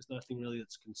like, there's nothing really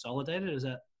that's consolidated. Is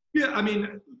that? Yeah, I mean,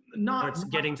 it's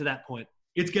getting to that point.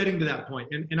 It's getting to that point.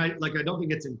 And I don't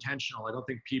think it's intentional. I don't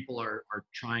think people are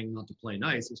trying not to play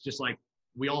nice. It's just like,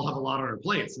 we all have a lot on our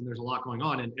plates and there's a lot going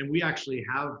on. And we actually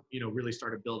have, really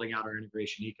started building out our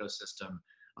integration ecosystem.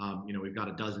 We've got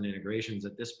a dozen integrations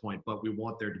at this point, but we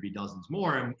want there to be dozens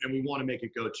more. And we want to make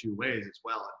it go two ways as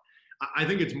well. I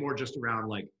think it's more just around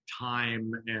like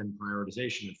time and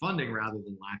prioritization and funding rather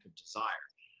than lack of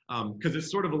desire. Because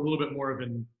it's sort of a little bit more of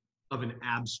an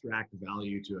abstract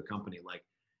value to a company. Like,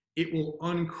 it will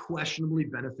unquestionably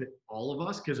benefit all of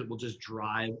us because it will just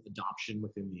drive adoption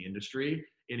within the industry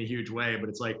in a huge way. But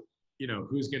it's like,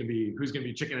 who's going to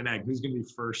be chicken and egg? Who's going to be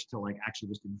first to like actually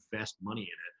just invest money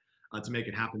in it to make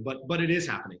it happen? But it is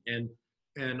happening.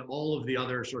 And all of the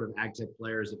other sort of ag tech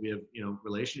players that we have,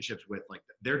 relationships with, like,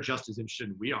 they're just as interested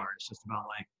as we are. It's just about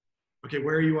like, okay,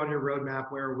 where are you on your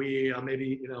roadmap? Where are we?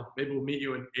 Maybe we'll meet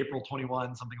you in April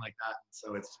 21, something like that.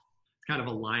 So it's kind of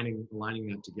aligning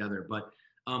that together. But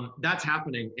that's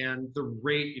happening. And the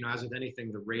rate, as with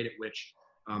anything, the rate at which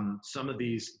some of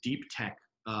these deep tech,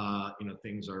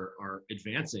 things are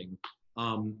advancing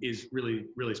is really,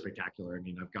 really spectacular. I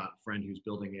mean, I've got a friend who's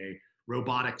building a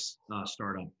robotics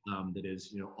startup that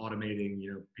is, automating,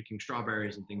 picking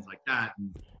strawberries and things like that.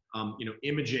 And,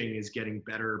 imaging is getting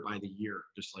better by the year,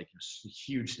 just like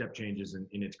huge step changes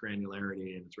in its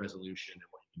granularity and its resolution and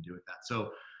what you can do with that.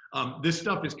 So this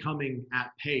stuff is coming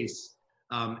at pace.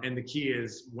 And the key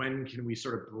is, when can we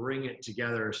sort of bring it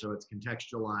together so it's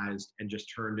contextualized and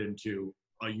just turned into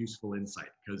a useful insight?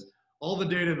 Because all the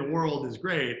data in the world is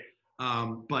great,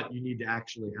 but you need to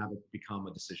actually have it become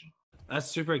a decision. That's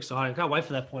super exciting. Can't wait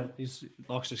for that point.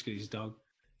 Locke's just got his dog.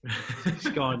 He's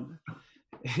gone.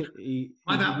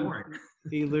 Why that boring?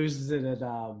 He loses it at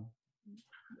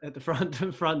the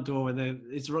front door, and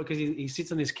it's because he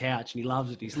sits on this couch and he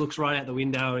loves it. He looks right out the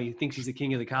window and he thinks he's the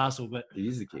king of the castle, but he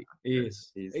is the king. He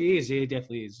is. He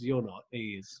definitely is. You're not.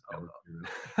 He is.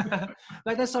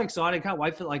 Like, that's so exciting. Can't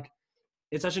wait for, like,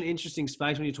 it's such an interesting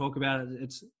space when you talk about it.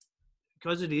 It's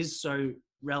because it is so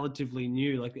relatively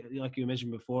new. Like you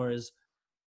mentioned before,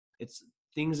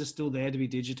 things are still there to be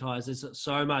digitized. There's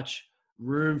so much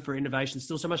room for innovation,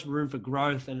 still so much room for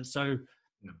growth, and it's so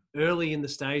early in the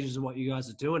stages of what you guys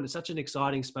are doing. It's such an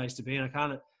exciting space to be in.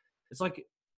 It's like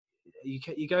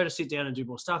you go to sit down and do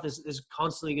more stuff. There's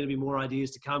constantly going to be more ideas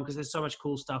to come because there's so much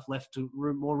cool stuff left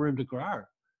more room to grow.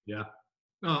 Yeah,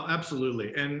 no,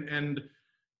 absolutely. And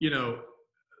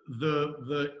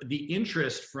the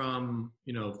interest from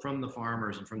the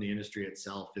farmers and from the industry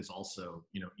itself is also,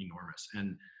 enormous.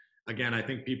 And again, I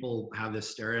think people have this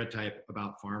stereotype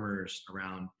about farmers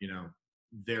around,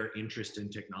 their interest in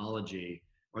technology,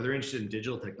 or they're interested in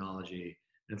digital technology.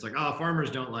 And it's like, oh,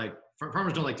 farmers don't like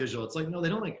digital. It's like, no, they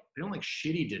don't like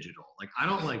shitty digital. Like, I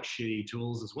don't like shitty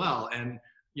tools as well. And,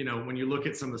 when you look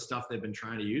at some of the stuff they've been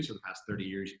trying to use for the past 30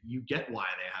 years, you get why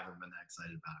they haven't been that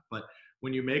excited about it. But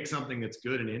when you make something that's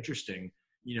good and interesting,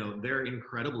 they're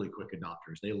incredibly quick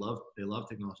adopters. They love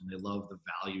technology and they love the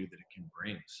value that it can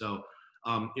bring. So,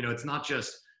 it's not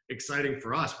just exciting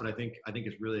for us, but I think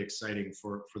it's really exciting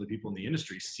for the people in the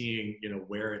industry, seeing,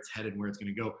 where it's headed and where it's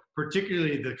going to go,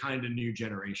 particularly the kind of new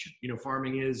generation.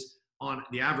 Farming is, on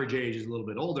the average age, is a little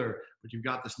bit older, but you've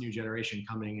got this new generation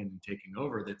coming in and taking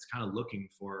over that's kind of looking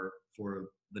for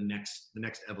the next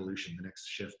evolution, the next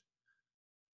shift.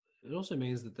 It also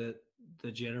means that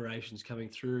the generations coming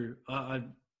through, I've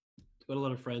got a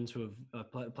lot of friends who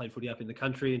have played footy up in the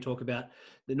country and talk about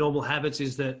the normal habits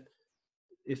is that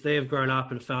if they have grown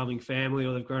up in a farming family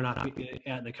or they've grown up out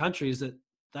in the country, is that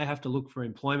they have to look for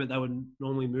employment. They would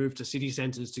normally move to city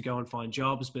centres to go and find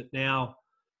jobs. But now,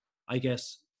 I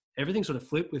guess, everything sort of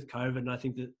flipped with COVID. And I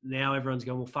think that now everyone's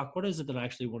going, well, fuck, what is it that I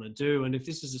actually want to do? And if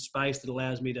this is a space that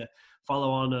allows me to follow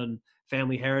on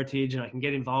family heritage and I can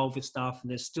get involved with stuff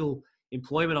and there's still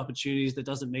employment opportunities, that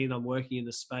doesn't mean I'm working in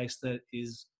the space that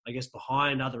is, I guess,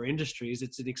 behind other industries.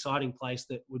 It's an exciting place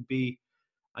that would be,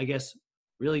 I guess,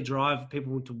 really drive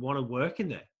people to want to work in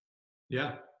there.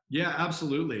 Yeah. Yeah,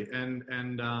 absolutely.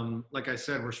 And like I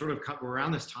said, we're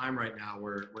around this time right now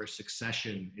where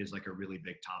succession is like a really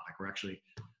big topic. We're actually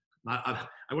I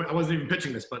wasn't even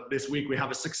pitching this, but this week we have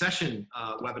a succession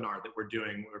webinar that we're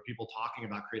doing where people talking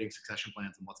about creating succession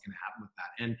plans and what's going to happen with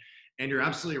that. And you're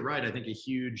absolutely right. I think a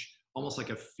huge, almost like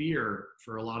a fear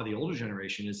for a lot of the older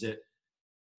generation is that,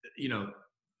 you know,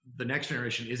 the next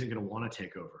generation isn't going to want to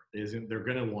take over. They're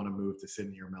going to want to move to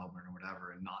Sydney or Melbourne or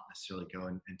whatever and not necessarily go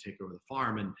and take over the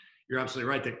farm. And you're absolutely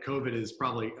right that COVID is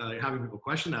probably having people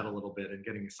question that a little bit and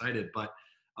getting excited. But,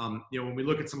 you know, when we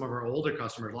look at some of our older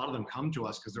customers, a lot of them come to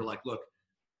us because they're like, look,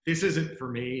 this isn't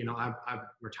for me. You know, I'm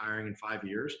retiring in 5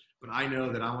 years, but I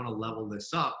know that I want to level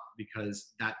this up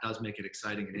because that does make it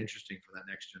exciting and interesting for that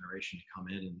next generation to come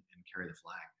in and carry the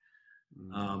flag.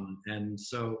 And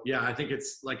so, yeah, I think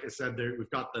it's, like I said, we've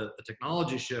got the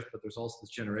technology shift, but there's also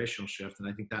this generational shift. And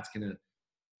I think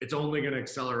it's only going to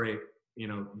accelerate, you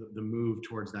know, the move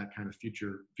towards that kind of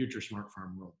future smart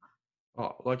farm world.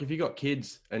 Oh, like if you got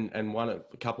kids and a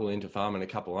couple into farm and a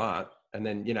couple aren't, and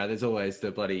then, you know, there's always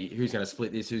the bloody, who's going to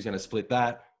split this, who's going to split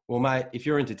that. Well, mate, if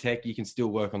you're into tech, you can still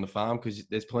work on the farm because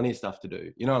there's plenty of stuff to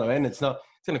do. You know what I mean? It's going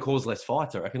to cause less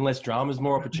fights, I reckon, less dramas,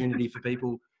 more opportunity for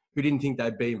people who didn't think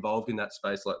they'd be involved in that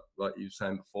space, like you were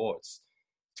saying before. It's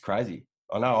crazy.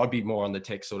 I know I'd be more on the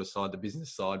tech sort of side, the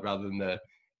business side, rather than the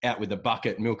out with the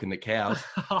bucket milking the cows.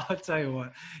 I'll tell you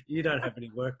what, you don't have any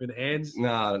workman hands.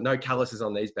 No calluses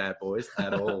on these bad boys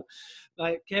at all.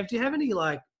 Like, Kev, do you have any,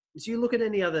 do you look at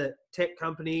any other tech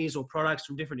companies or products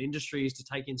from different industries to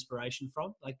take inspiration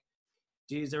from? Like,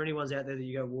 is there any ones out there that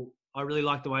you go, well, I really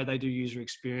like the way they do user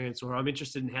experience, or I'm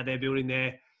interested in how they're building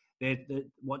their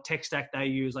what tech stack they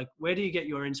use? Like, where do you get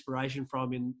your inspiration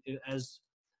from as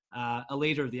a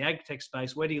leader of the ag tech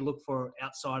space? Where do you look for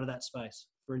outside of that space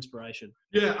for inspiration?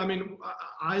 Yeah, I mean,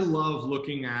 I love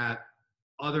looking at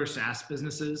other SaaS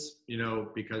businesses, you know,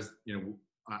 because, you know,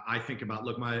 I think about,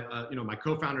 look, my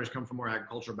co-founders come from more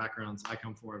agricultural backgrounds. I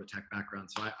come from more of a tech background.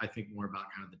 So I think more about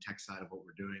kind of the tech side of what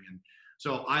we're doing. And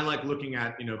so I like looking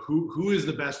at, you know, who is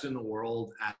the best in the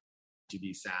world at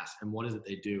B2B SaaS and what is it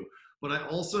they do? But I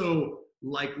also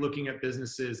like looking at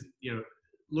businesses, you know,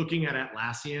 looking at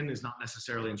Atlassian is not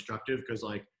necessarily instructive because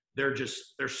like they're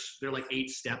like 8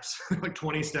 steps, like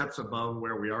 20 steps above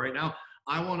where we are right now.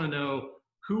 I want to know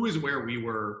who is where we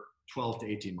were 12 to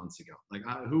 18 months ago. Like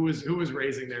who was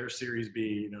raising their Series B,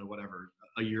 you know, whatever,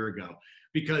 a year ago,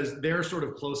 because they're sort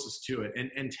of closest to it.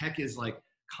 And tech is like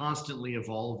constantly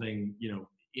evolving, you know,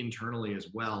 internally as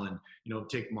well. And, you know,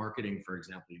 take marketing, for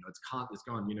example, you know, it's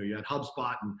gone, you know, you had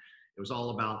HubSpot and it was all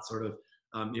about sort of,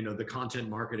 you know, the content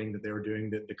marketing that they were doing.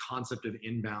 The concept of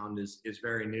inbound is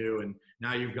very new. And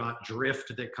now you've got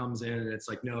Drift that comes in and it's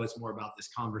like, no, it's more about this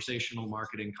conversational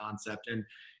marketing concept. And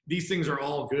these things are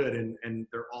all good and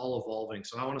they're all evolving.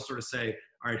 So I want to sort of say,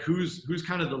 all right, who's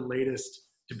kind of the latest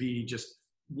to be just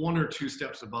 1 or 2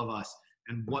 steps above us,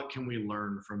 and what can we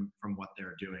learn from what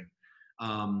they're doing?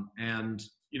 And,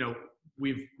 you know,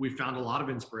 we've found a lot of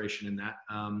inspiration in that.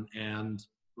 And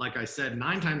like I said,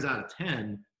 9 times out of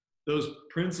 10, those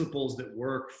principles that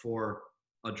work for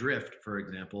a Drift, for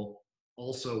example,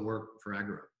 also work for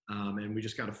Agro. And we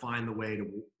just got to find the way to,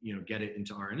 you know, get it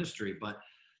into our industry. But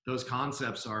those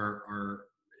concepts are,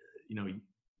 you know,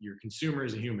 your consumer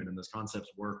is a human, and those concepts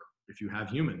work if you have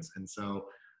humans. And so,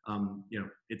 you know,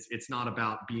 it's not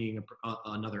about being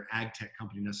another ag tech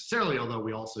company necessarily, although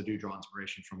we also do draw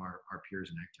inspiration from our peers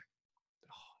in ag tech.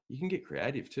 You can get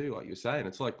creative too, like you're saying.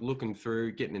 It's like looking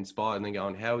through, getting inspired, and then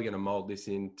going, how are we going to mold this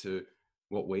into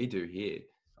what we do here?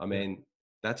 I mean,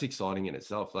 that's exciting in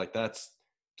itself. Like that's,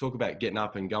 talk about getting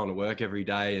up and going to work every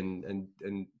day and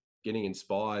getting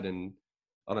inspired. And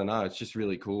I don't know, it's just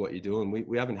really cool what you're doing.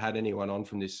 We haven't had anyone on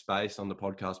from this space on the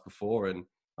podcast before. And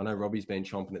I know Robbie's been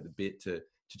chomping at the bit to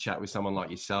chat with someone like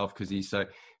yourself because he's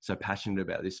so passionate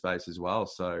about this space as well.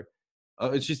 So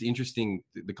it's just interesting,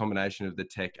 the combination of the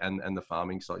tech and the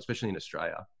farming side, especially in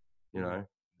Australia, you know.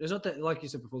 There's not that, like you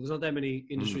said before, there's not that many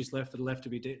industries left that are left to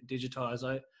be digitized.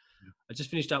 I just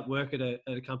finished up work at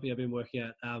a company I've been working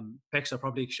at, PEXA,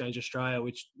 Property Exchange Australia,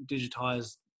 which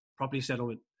digitized property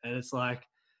settlement. And it's like,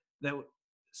 that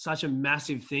such a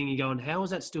massive thing. You're going, how is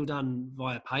that still done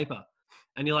via paper?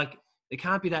 And you're like, there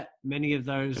can't be that many of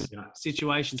those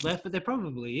situations left, but there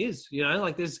probably is, you know,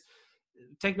 like there's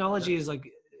technology is like,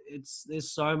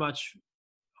 there's so much.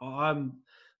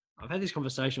 I've had this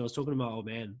conversation. I was talking to my old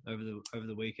man over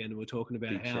the weekend, and we're talking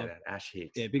about big how shout out, Ash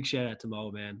Hicks. Yeah, big shout out to my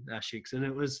old man, Ash Hicks. And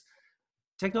it was,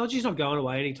 technology's not going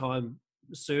away anytime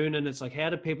soon. And it's like, how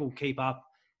do people keep up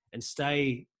and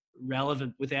stay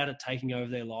relevant without it taking over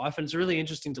their life? And it's a really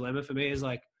interesting dilemma for me. Is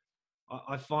like,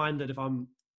 I find that if I'm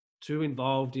too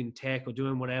involved in tech or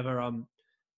doing whatever,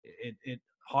 it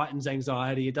heightens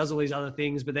anxiety. It does all these other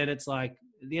things, but then it's like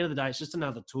at the end of the day, it's just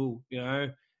another tool, you know.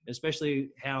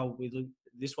 Especially how we look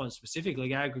this one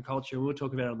specifically, agriculture. And we'll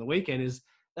talk about it on the weekend. Is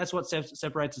that's what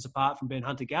separates us apart from being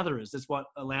hunter-gatherers. That's what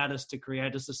allowed us to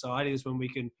create a society, is when we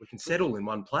can settle in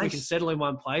one place. We can settle in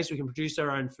one place. We can produce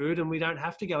our own food, and we don't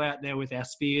have to go out there with our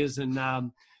spears and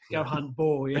go hunt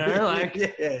boar. You know, like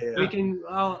we can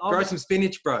grow some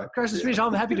spinach, bro. Grow some spinach.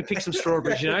 I'm happy to pick some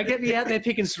strawberries. You know, get me out there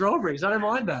picking strawberries. I don't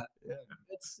mind that. Yeah.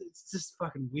 It's just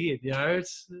fucking weird. You know,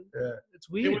 it's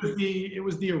weird. It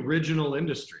was the original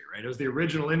industry, right? It was the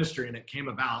original industry, and it came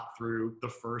about through the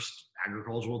first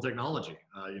agricultural technology.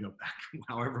 Back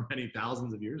however many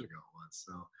thousands of years ago it was.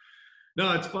 So,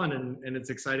 no, it's fun and it's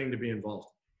exciting to be involved.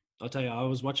 I'll tell you, I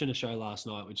was watching a show last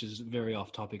night, which is very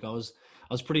off topic. I was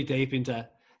pretty deep into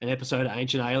an episode of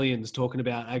Ancient Aliens talking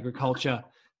about agriculture.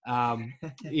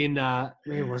 In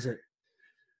where was it?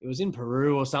 It was in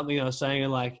Peru or something. I was saying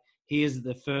like, here's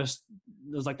the first.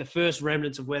 It was like the first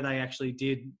remnants of where they actually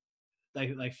did.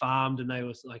 They farmed, and they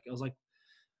was like, I was like,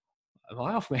 am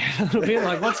I off, man? A little bit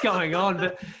like, what's going on?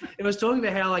 But it was talking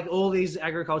about how like all these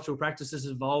agricultural practices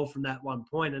evolved from that one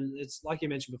point, and it's like you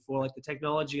mentioned before, like the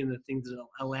technology and the things that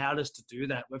allowed us to do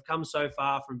that. We've come so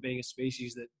far from being a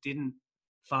species that didn't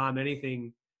farm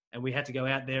anything, and we had to go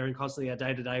out there, and constantly our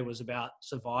day-to-day was about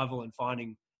survival and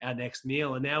finding our next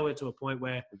meal. And now we're to a point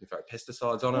where we can throw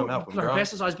pesticides on them, help them grow.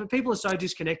 Pesticides, but people are so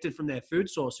disconnected from their food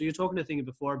source. So you're talking to thing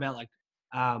before about like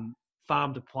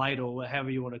farm to plate or however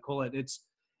you want to call it. It's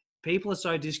people are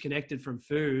so disconnected from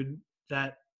food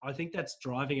that I think that's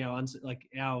driving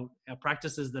our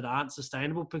practices that aren't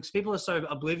sustainable, because people are so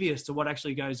oblivious to what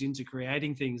actually goes into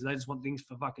creating things. They just want things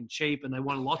for fucking cheap, and they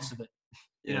want lots of it,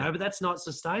 you know, but that's not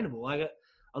sustainable. I'd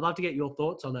love to get your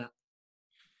thoughts on that.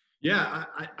 Yeah,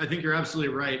 I think you're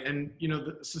absolutely right. And,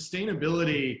 the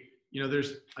sustainability,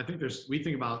 we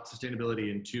think about sustainability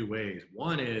in two ways.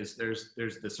 One is there's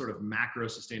this sort of macro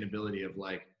sustainability of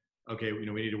like, okay, we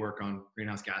need to work on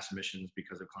greenhouse gas emissions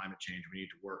because of climate change. We need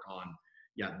to work on,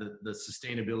 the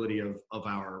sustainability of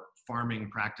our farming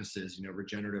practices.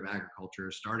 Regenerative agriculture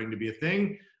is starting to be a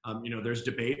thing. There's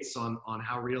debates on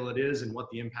how real it is and what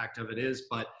the impact of it is.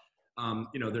 But,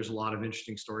 there's a lot of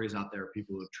interesting stories out there of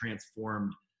people who have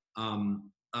transformed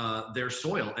their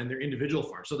soil and their individual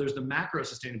farms. So there's the macro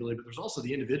sustainability, but there's also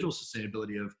the individual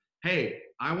sustainability of, hey,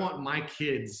 I want my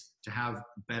kids to have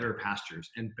better pastures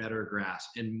and better grass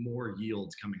and more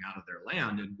yields coming out of their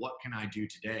land. And what can I do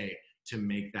today to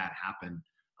make that happen?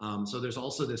 So there's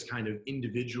also this kind of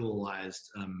individualized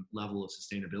level of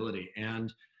sustainability.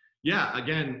 And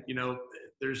again,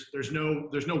 there's no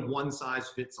one size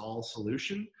fits all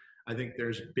solution. I think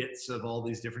there's bits of all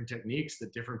these different techniques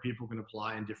that different people can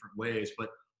apply in different ways, but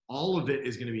all of it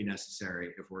is going to be necessary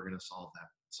if we're going to solve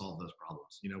those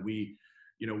problems.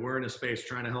 We're in a space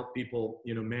trying to help people,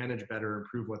 manage better,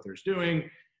 improve what they're doing.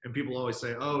 And people always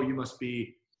say, oh, you must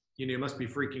be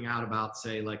freaking out about,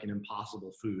 say, like an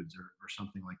Impossible Foods or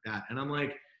something like that. And I'm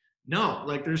like, no,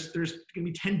 like there's going to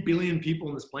be 10 billion people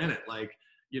on this planet. Like,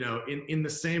 in the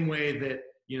same way that,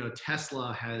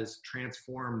 Tesla has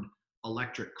transformed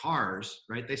electric cars,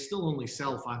 right? They still only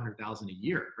sell 500,000 a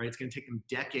year, right? It's going to take them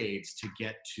decades to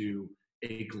get to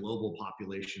a global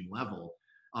population level.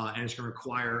 And it's going to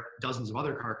require dozens of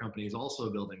other car companies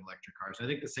also building electric cars. I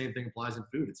think the same thing applies in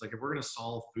food. It's like, if we're going to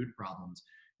solve food problems,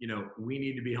 we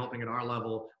need to be helping at our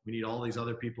level. We need all these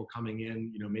other people coming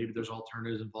in. Maybe there's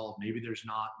alternatives involved. Maybe there's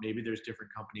not. Maybe there's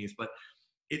different companies. But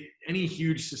any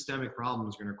huge systemic problem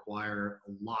is going to require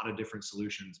a lot of different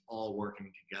solutions all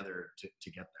working together to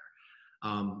get there.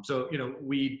 So,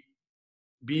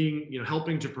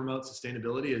 helping to promote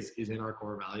sustainability is in our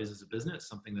core values as a business,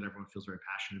 something that everyone feels very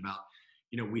passionate about.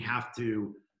 We have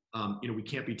to, we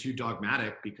can't be too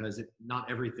dogmatic, because not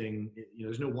everything,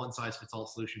 there's no one size fits all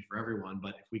solution for everyone.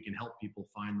 But if we can help people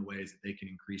find the ways that they can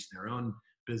increase their own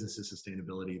business's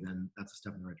sustainability, then that's a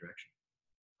step in the right direction.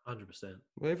 100%.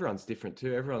 Well, everyone's different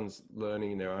too. Everyone's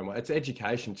learning in their own way. It's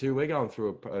education too. We're going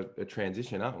through a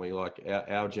transition, aren't we? Like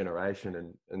our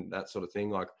generation and that sort of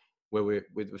thing. Like where we're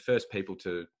the first people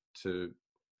to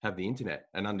have the internet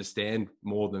and understand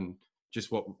more than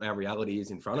just what our reality is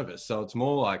in front of us. So it's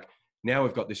more like now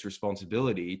we've got this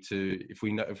responsibility to, if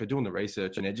we're doing the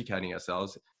research and educating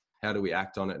ourselves, how do we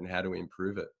act on it and how do we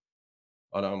improve it?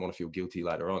 I don't want to feel guilty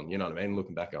later on. You know what I mean?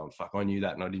 Looking back going, fuck, I knew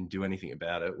that and I didn't do anything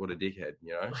about it. What a dickhead,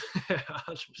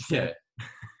 100%. Yeah.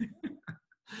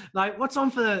 Like, what's on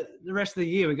for the rest of the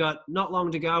year? We got not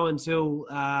long to go until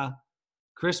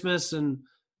Christmas and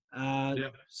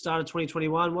start of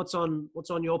 2021. What's on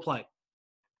your plate?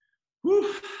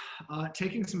 Whew.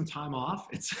 Taking some time off.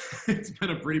 It's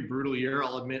been a pretty brutal year.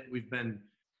 I'll admit we've been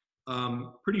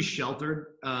pretty sheltered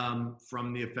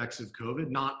from the effects of COVID.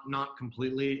 Not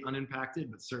completely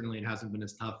unimpacted, but certainly it hasn't been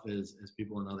as tough as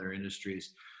people in other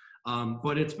industries.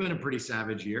 But it's been a pretty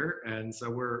savage year, and so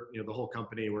we're the whole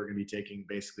company, we're going to be taking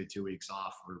basically 2 weeks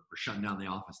off. We're shutting down the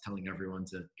office, telling everyone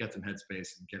to get some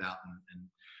headspace and get out and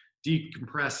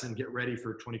decompress and get ready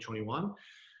for 2021.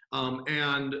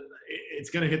 And it's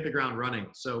going to hit the ground running.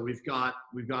 So we've got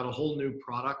a whole new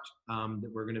product that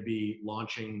we're going to be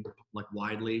launching like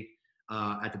widely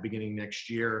at the beginning next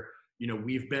year.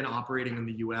 We've been operating in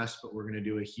the US, but we're going to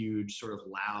do a huge sort of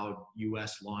loud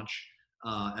US launch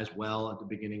as well at the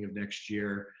beginning of next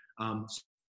year. So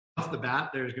off the bat,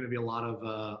 there's going to be a lot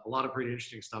of pretty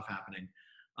interesting stuff happening.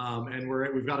 And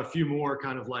we've got a few more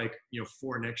kind of like,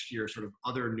 for next year, sort of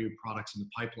other new products in the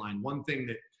pipeline. One thing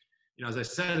that, as I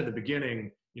said at the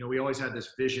beginning, we always had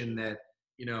this vision that,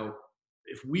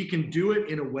 if we can do it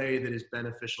in a way that is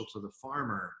beneficial to the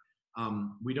farmer,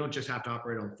 we don't just have to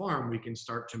operate on the farm, we can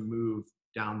start to move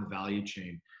down the value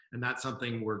chain. And that's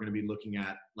something we're going to be looking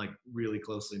at like really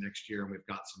closely next year. And we've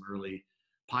got some early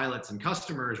pilots and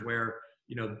customers where,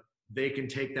 they can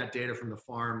take that data from the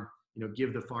farm,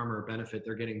 give the farmer a benefit.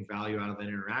 They're getting value out of that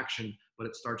interaction, but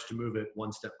it starts to move it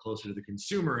one step closer to the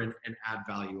consumer and add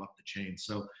value up the chain.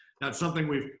 So that's something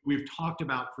we've talked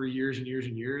about for years and years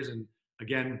and years. And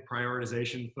again,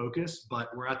 prioritization, focus,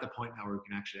 but we're at the point now where we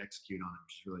can actually execute on it,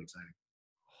 which is really exciting.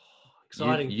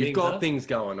 Exciting. You've got things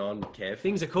going on, Kev.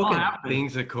 Things are cooking.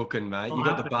 Things are cooking, mate. You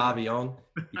got the Barbie on.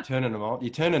 You're turning them on.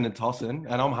 You're turning and tossing,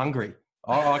 and I'm hungry.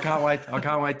 I can't wait. I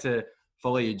can't wait to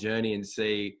follow your journey and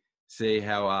see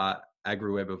how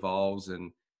AgriWebb evolves.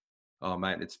 And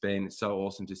mate, it's been so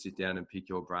awesome to sit down and pick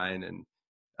your brain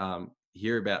and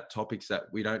hear about topics that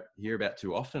we don't hear about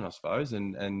too often, I suppose.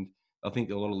 And I think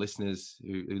a lot of listeners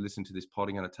who listen to this pod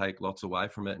are going to take lots away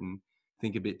from it and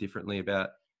think a bit differently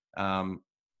about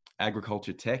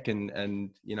agriculture tech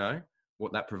and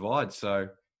what that provides. So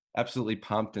absolutely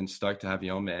pumped and stoked to have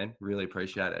you on, man. Really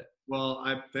appreciate it. Well,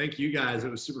 I thank you guys. It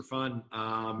was super fun.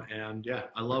 And yeah,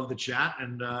 I love the chat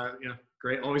and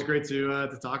great. Always great to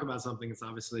talk about something. It's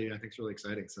obviously, I think it's really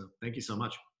exciting. So thank you so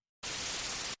much.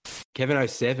 Kevin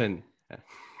 07.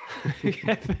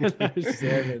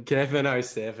 Kevin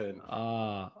 07.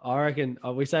 I reckon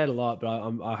we say it a lot, but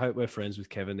I hope we're friends with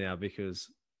Kevin now because.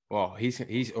 Well, he's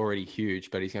already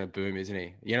huge, but he's going to boom, isn't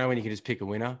he? When you can just pick a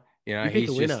winner. Pick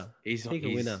a winner. He's a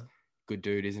winner. Good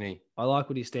dude, isn't he? I like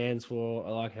what he stands for.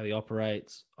 I like how he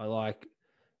operates. I like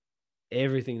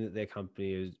everything that their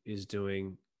company is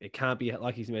doing. It can't be,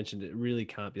 like he's mentioned, it really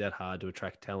can't be that hard to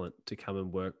attract talent to come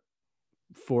and work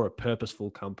for a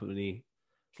purposeful company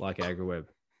like AgriWebb.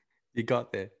 You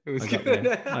got there. It was got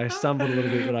there. I stumbled a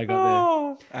little bit, but I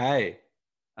got there. Hey.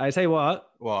 I tell you what.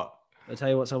 What? I'll tell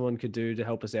you what someone could do to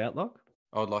help us out, Locke.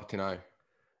 I would like to know.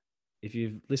 If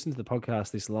you've listened to the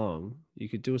podcast this long, you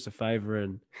could do us a favor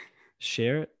and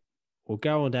share it or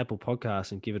go on to Apple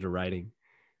Podcasts and give it a rating.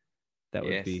 That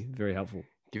would be very helpful.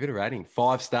 Give it a rating.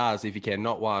 5 stars if you can,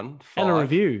 not 1. 5. And a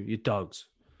review, you dogs.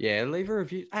 Yeah, leave a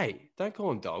review. Hey, don't call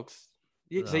them dogs.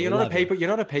 So you're not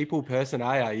a people person,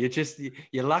 are you?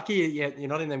 You're lucky you're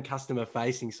not in them customer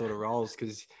facing sort of roles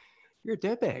because you're a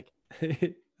dirtbag.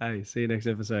 Hey, see you next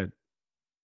episode.